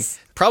trending? Yes.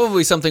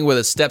 Probably something with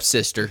a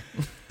stepsister.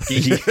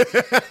 Dude,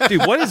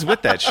 what is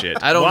with that shit?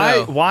 I don't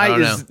know. Why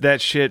is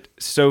that shit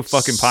so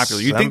fucking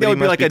popular? You'd think that would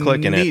be like a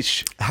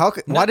niche.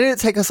 Why did it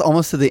take us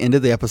almost to the end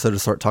of the episode to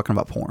start talking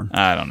about porn?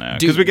 I don't know.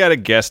 Because we got a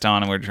guest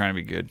on and we're trying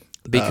to be good.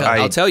 Because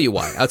I'll tell you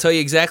why. I'll tell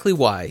you exactly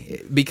why.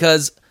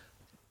 Because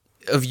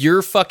of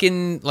your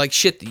fucking like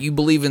shit that you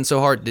believe in so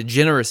hard,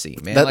 degeneracy,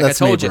 man. Like I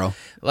told you, bro.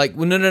 like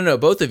no,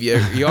 both of you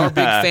are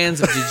big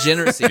fans of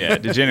degeneracy. Yeah,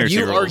 degeneracy.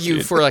 You rules, argue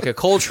dude. for like a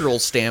cultural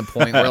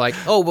standpoint, where like,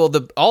 oh well,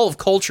 all of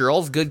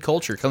good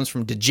culture comes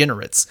from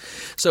degenerates.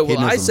 So what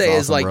I say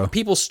is like, bro.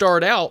 people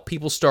start out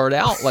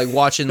like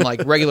watching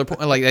like regular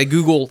porn, like they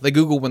Google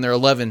when they're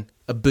 11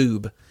 a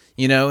boob,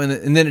 and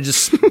then it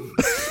just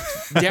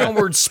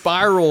downward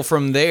spiral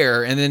from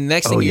there, and then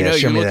next thing you know,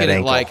 you're looking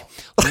at like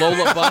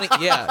Lola Bunny.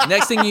 Yeah,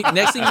 next thing you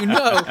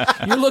know,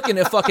 you're looking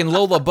at fucking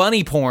Lola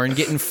Bunny porn,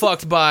 getting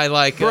fucked by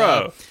like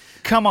bro.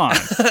 Come on,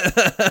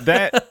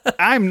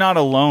 I'm not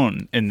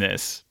alone in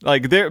this.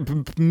 Like there,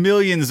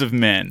 millions of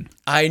men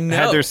I know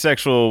had their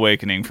sexual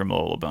awakening from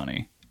Lola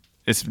Bunny.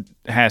 It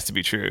has to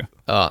be true.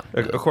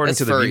 According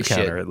to the view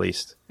counter, at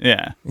least.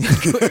 Yeah. But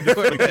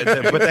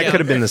that could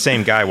have been the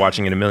same guy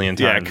watching it a million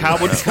times.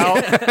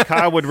 Yeah,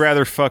 Kyle would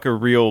rather fuck a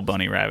real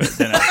bunny rabbit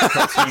than a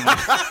cartoon.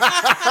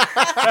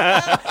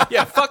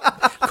 Yeah,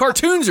 fuck.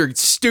 Cartoons are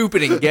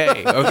stupid and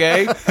gay,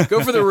 okay?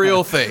 Go for the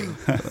real thing.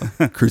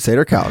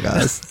 Crusader Cow,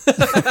 guys.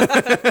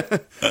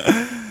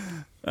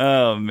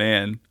 Oh,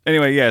 man.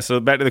 Anyway, yeah, so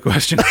back to the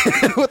question.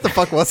 What the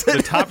fuck was it?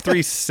 The top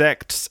 3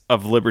 sects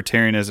of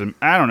libertarianism.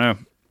 I don't know.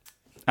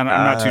 I'm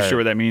not too sure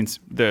what that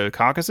means. The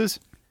caucuses?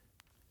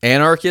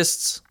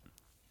 Anarchists,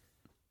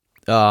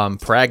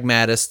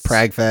 pragmatists.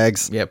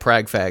 Pragfags. Yeah,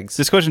 pragfags.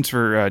 This question's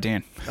for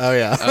Dan. Oh,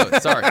 yeah. Oh,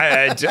 sorry.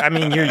 I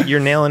mean, you're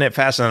nailing it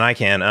faster than I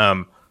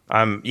can.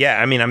 Yeah,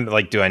 I mean, I'm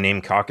like, do I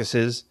name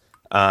caucuses,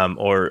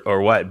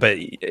 or what? But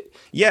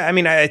yeah, I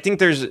mean, I think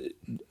there's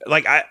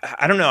like,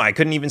 I don't know. I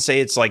couldn't even say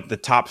it's like the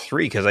top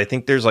 3 because I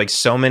think there's like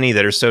so many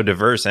that are so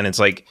diverse, and it's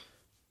like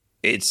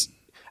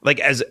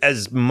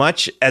as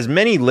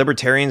many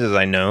libertarians as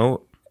I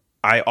know,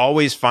 I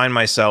always find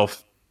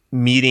myself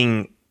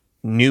meeting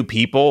new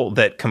people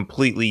that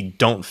completely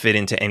don't fit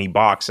into any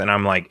box, and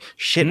I'm like,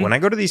 shit, when I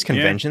go to these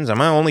conventions,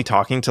 am I only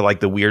talking to like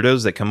the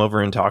weirdos that come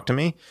over and talk to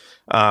me?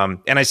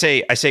 And I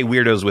say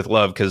weirdos with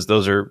love because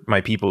those are my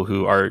people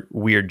who are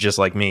weird just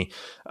like me.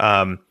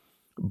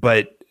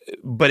 But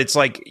it's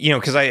like, you know,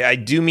 because I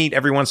do meet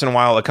every once in a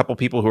while a couple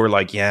people who are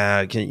like,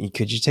 yeah,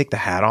 could you take the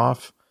hat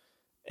off?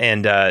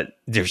 And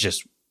there's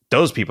just,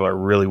 those people are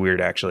really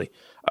weird, actually.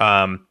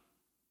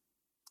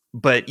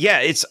 But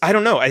yeah, I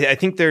don't know. I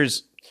think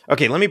there's,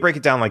 okay, let me break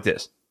it down like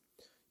this.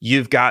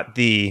 You've got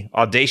the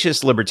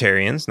audacious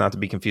libertarians, not to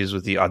be confused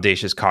with the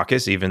audacious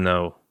caucus, even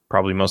though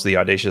probably most of the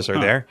audacious are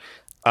there.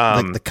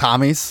 Like the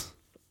commies?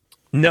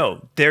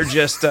 No, they're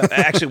just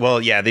actually, well,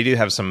 yeah, they do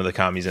have some of the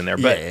commies in there,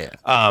 but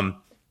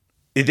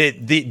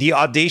the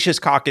audacious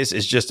caucus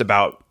is just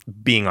about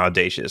being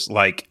audacious,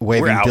 like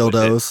waving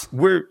dildos.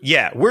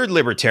 We're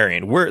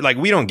libertarian.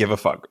 We don't give a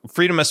fuck.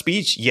 Freedom of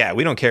speech, yeah,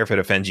 we don't care if it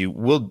offends you.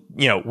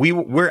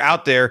 We're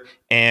out there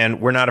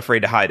and we're not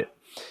afraid to hide it.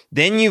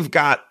 Then you've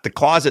got the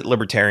closet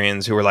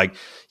libertarians who are like,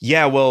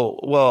 yeah,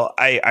 well,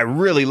 I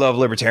really love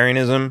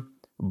libertarianism,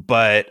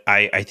 but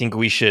I think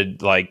we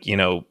should, like, you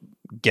know,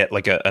 get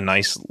like a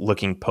nice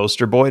looking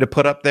poster boy to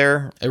put up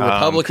there. A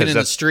Republican in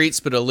the streets,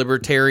 but a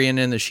libertarian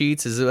in the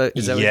sheets. Is that what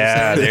you're saying?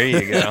 Yeah, there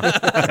you go.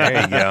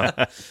 There you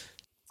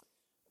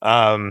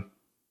go.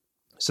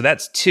 So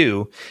that's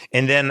 2.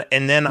 And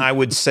then I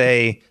would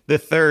say the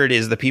third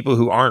is the people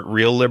who aren't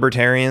real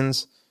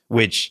libertarians,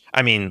 which,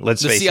 I mean,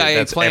 let's face CIA it,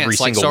 that's plants, every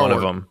like single one Star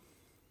of them.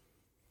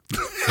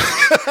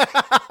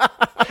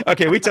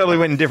 Okay, we totally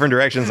went in different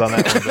directions on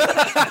that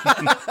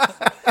one.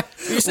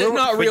 You said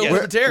not real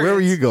libertarians. Where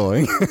were you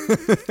going?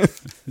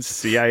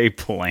 CIA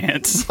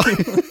plants.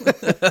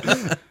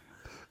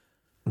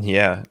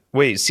 Yeah.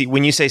 Wait, see,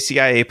 when you say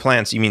CIA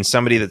plants, you mean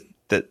somebody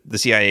that the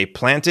CIA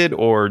planted,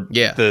 or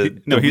Yeah. the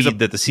weed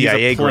that the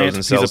CIA grows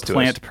and sells to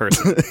us? He's a plant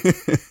person.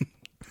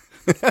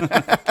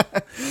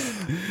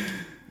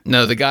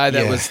 No, the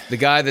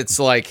guy that's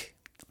like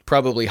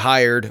probably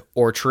hired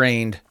or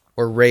trained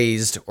or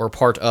raised or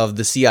part of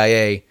the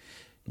CIA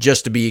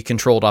just to be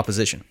controlled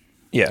opposition.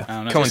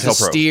 Yeah, Just to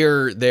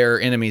steer their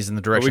enemies in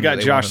the direction. We got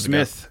that they Josh want them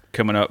to Smith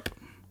coming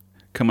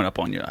up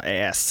on your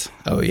ass.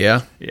 go. Oh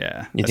yeah.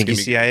 Yeah. You think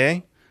he's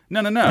CIA? No.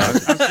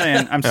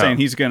 I'm saying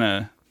he's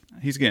gonna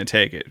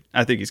take it.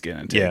 I think he's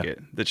gonna take it.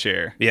 The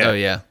chair. Yeah. Oh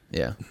yeah.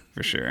 Yeah.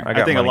 For sure. I I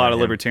got think a money lot on of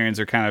him. libertarians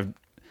are kind of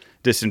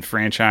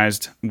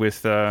disenfranchised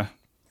with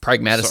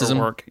Pragmaticism.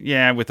 work.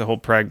 Yeah, with the whole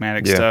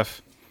pragmatic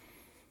stuff.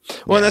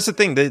 Well, and that's the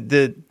thing.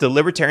 The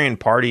Libertarian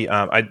Party.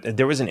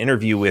 There was an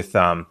interview with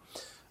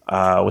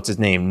what's his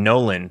name,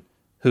 Nolan,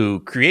 who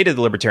created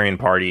the Libertarian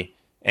Party,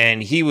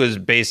 and he was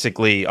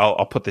basically,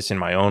 I'll put this in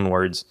my own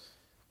words,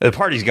 the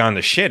party's gone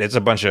to shit. It's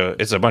a bunch of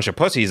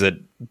pussies that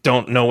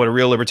don't know what a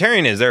real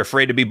libertarian is. They're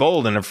afraid to be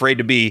bold and afraid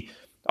to be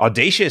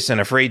audacious and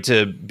afraid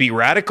to be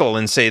radical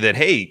and say that,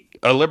 hey,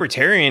 a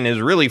libertarian is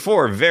really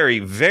for very,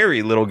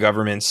 very little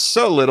government,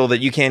 so little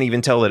that you can't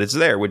even tell that it's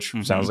there, which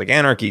sounds like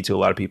anarchy to a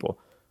lot of people.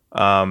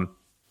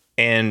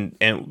 And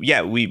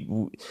yeah, we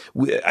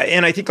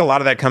and I think a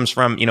lot of that comes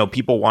from, you know,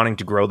 people wanting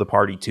to grow the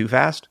party too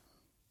fast.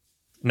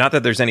 Not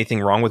that there's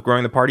anything wrong with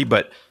growing the party,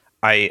 but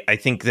I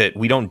think that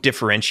we don't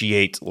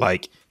differentiate,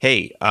 like,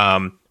 hey,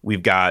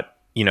 we've got,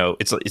 you know,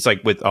 it's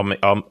like with,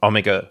 I'll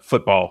make a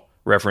football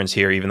reference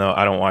here, even though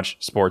I don't watch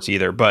sports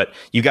either, but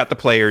you got the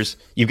players,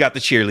 you've got the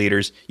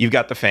cheerleaders, you've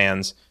got the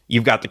fans,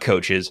 you've got the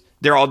coaches.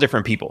 They're all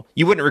different people.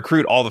 You wouldn't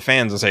recruit all the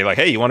fans and say, like,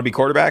 hey, you want to be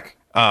quarterback?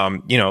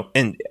 You know,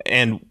 and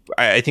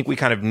I think we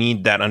kind of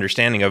need that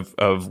understanding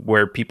of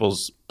where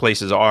people's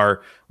places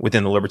are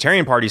within the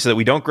Libertarian Party, so that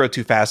we don't grow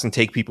too fast and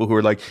take people who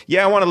are like,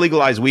 yeah, I want to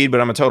legalize weed, but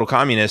I'm a total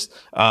communist.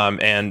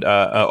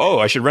 Oh,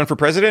 I should run for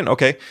president.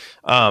 Okay.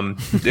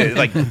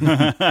 Like,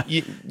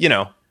 you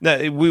know,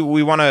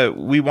 we want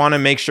to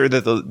make sure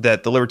that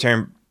the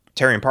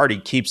Libertarian Party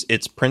keeps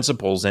its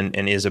principles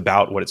and is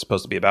about what it's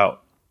supposed to be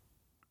about.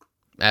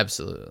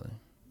 Absolutely.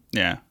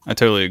 Yeah, I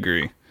totally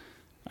agree.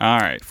 All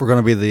right. If we're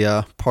going to be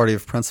the party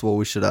of principle,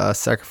 we should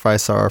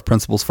sacrifice our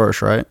principles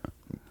first, right?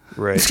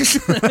 Right.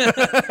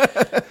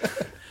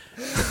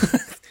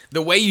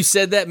 The way you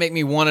said that make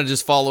me want to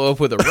just follow up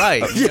with a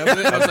right. You know?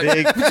 I was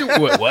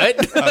like,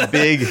 what? A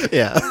big,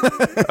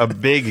 a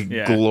big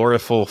Yeah.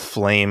 glorious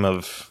flame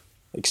of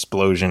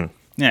explosion.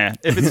 Yeah,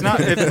 if it's not,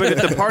 but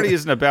if the party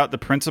isn't about the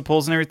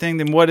principles and everything,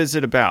 then what is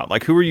it about?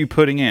 Like, who are you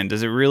putting in?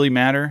 Does it really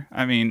matter?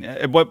 I mean,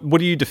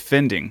 what are you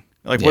defending?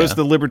 Like, what is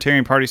the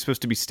Libertarian Party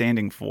supposed to be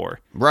standing for?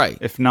 Right.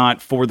 If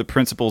not for the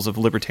principles of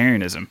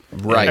libertarianism.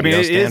 Right. I mean, You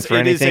it don't stand is for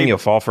anything, you'll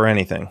fall for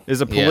anything.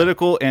 is a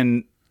political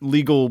and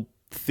legal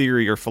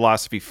theory or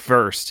philosophy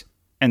first,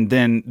 and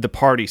then the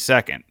party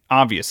second.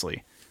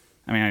 Obviously,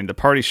 I mean, the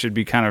party should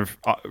be kind of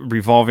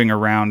revolving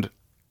around,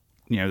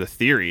 the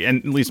theory,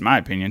 and at least in my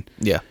opinion.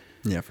 Yeah.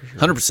 Yeah, for sure.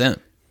 100%.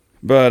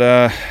 But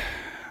I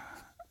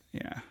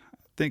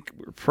think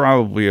we're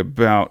probably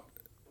about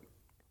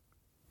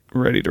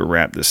ready to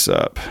wrap this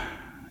up.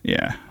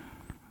 Yeah,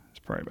 it's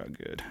probably about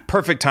good.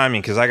 Perfect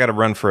timing because I got to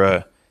run for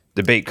a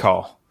debate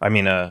call. I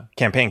mean, a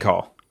campaign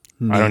call.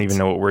 I don't even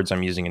know what words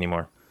I'm using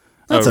anymore.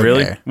 That's oh,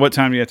 really? okay. What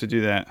time do you have to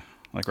do that?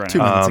 Like right 2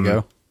 now? minutes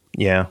ago.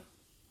 Yeah.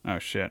 Oh,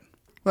 shit.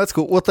 That's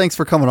cool. Well, thanks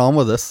for coming on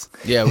with us.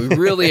 Yeah, we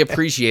really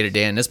appreciate it,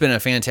 Dan. It's been a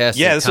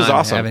fantastic Yeah, this was time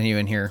awesome. having you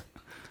in here.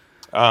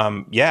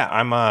 Yeah,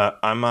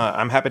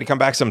 I'm happy to come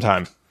back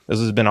sometime. This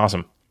has been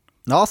awesome.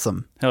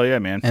 Awesome. Hell yeah,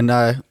 man. And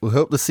we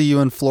hope to see you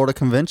in Florida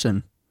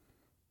Convention.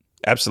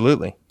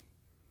 Absolutely.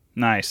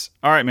 Nice.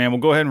 All right, man. We'll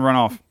go ahead and run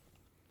off.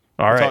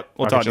 All right.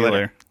 We'll talk to you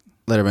later.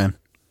 Later, man.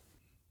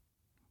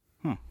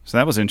 So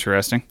that was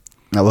interesting.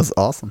 That was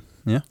awesome.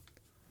 Yeah.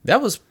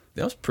 That was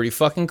pretty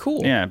fucking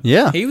cool. Yeah.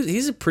 Yeah.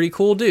 He's a pretty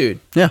cool dude.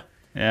 Yeah.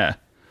 Yeah.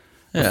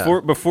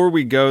 Yeah. Before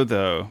we go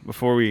though,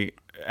 before we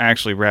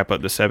actually wrap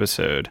up this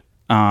episode,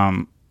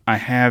 I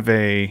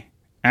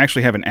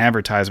actually have an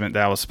advertisement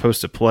that I was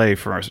supposed to play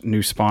for our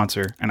new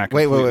sponsor, and I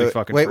completely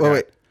fucking forgot.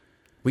 Wait.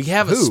 We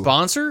have a Who?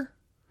 sponsor?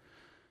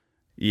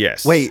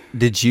 Yes. Wait,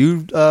 did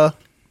you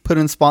put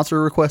in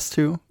sponsor requests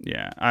too?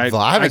 Yeah.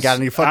 Well, I haven't got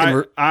any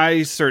fucking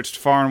I searched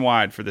far and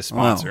wide for this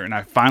sponsor, and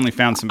I finally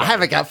found somebody. I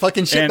haven't got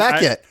fucking shit And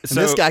back yet. And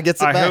this guy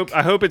gets it back.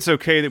 I hope it's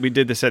okay that we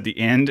did this at the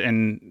end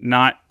and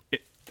not,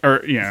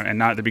 and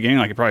not at the beginning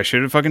like it probably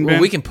should have fucking been.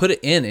 Well, we can put it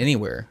in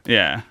anywhere.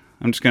 Yeah.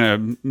 I'm just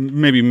gonna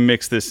maybe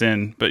mix this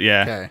in, but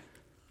yeah. Okay.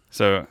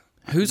 So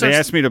Who's they our-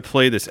 asked me to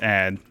play this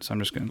ad, so I'm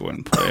just gonna go ahead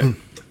and play it.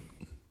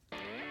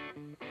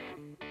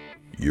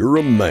 You're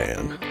a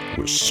man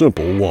with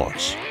simple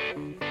wants.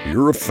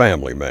 You're a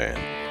family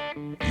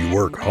man. You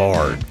work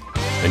hard,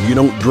 and you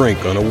don't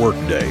drink on a work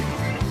day.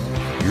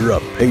 You're a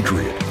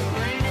patriot.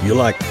 You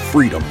like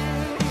freedom,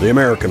 the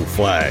American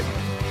flag.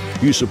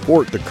 You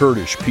support the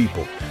Kurdish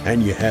people,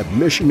 and you have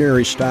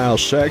missionary-style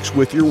sex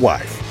with your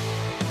wife.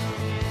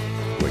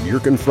 When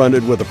you're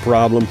confronted with a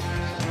problem,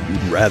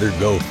 you'd rather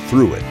go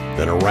through it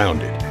than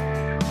around it.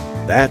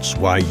 That's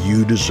why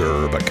you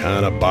deserve a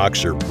kind of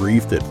boxer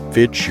brief that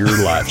fits your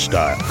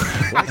lifestyle.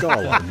 Like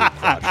all our new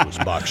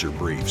crotchless boxer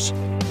briefs.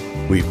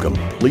 We've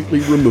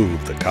completely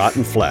removed the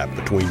cotton flap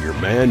between your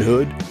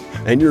manhood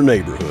and your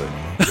neighborhood,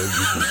 so you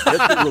can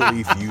get the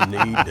relief you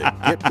need to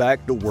get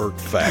back to work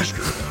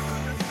faster.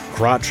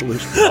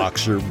 Crotchless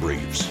boxer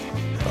briefs.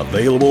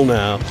 Available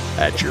now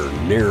at your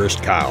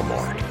nearest Kyle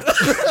Mart.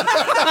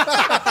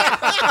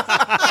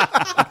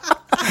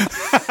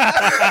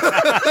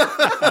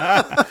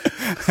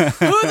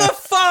 Who the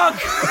fuck?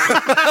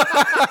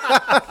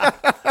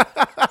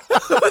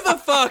 Who the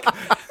fuck?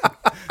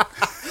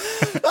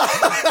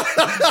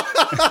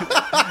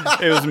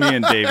 It was me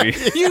and Davey.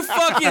 You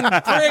fucking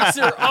pricks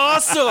are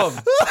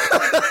awesome.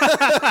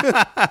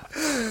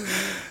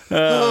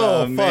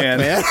 Oh,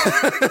 man.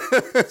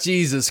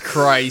 Jesus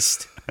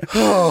Christ.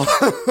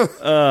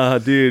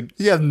 Dude.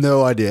 You have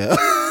no idea.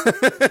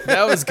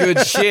 That was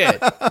good shit.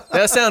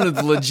 That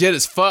sounded legit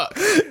as fuck.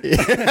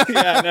 Yeah,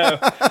 I know.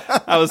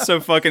 I was so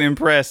fucking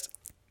impressed.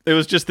 It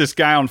was just this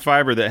guy on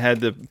Fiverr that had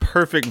the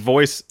perfect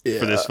voice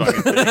for this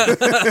fucking thing.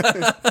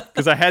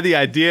 Because I had the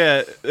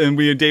idea, and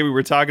we and Davey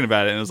were talking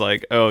about it, and it was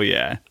like, oh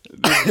yeah,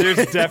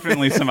 there's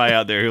definitely somebody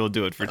out there who will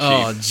do it for cheap.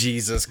 Oh,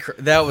 Jesus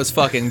Christ. That was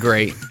fucking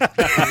great.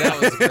 That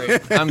was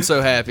great. I'm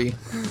so happy.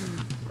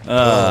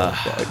 All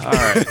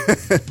right.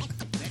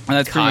 And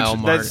that's Kyle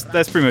pretty much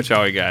that's pretty much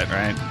all we got,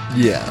 right?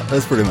 Yeah,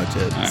 that's pretty much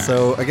it.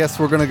 So I guess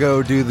we're going to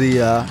go do the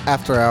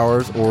after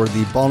hours or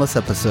the bonus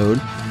episode.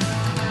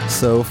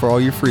 So for all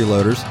you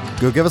freeloaders,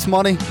 go give us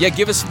money. Yeah,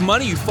 give us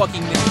money, you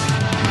fucking...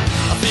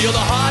 I feel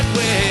the hot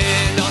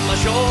wind on my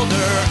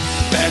shoulder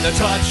and the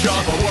touch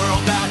of a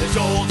world that is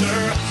older.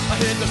 I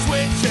hit the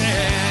switch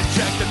and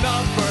check the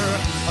number.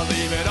 I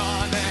leave it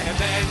on.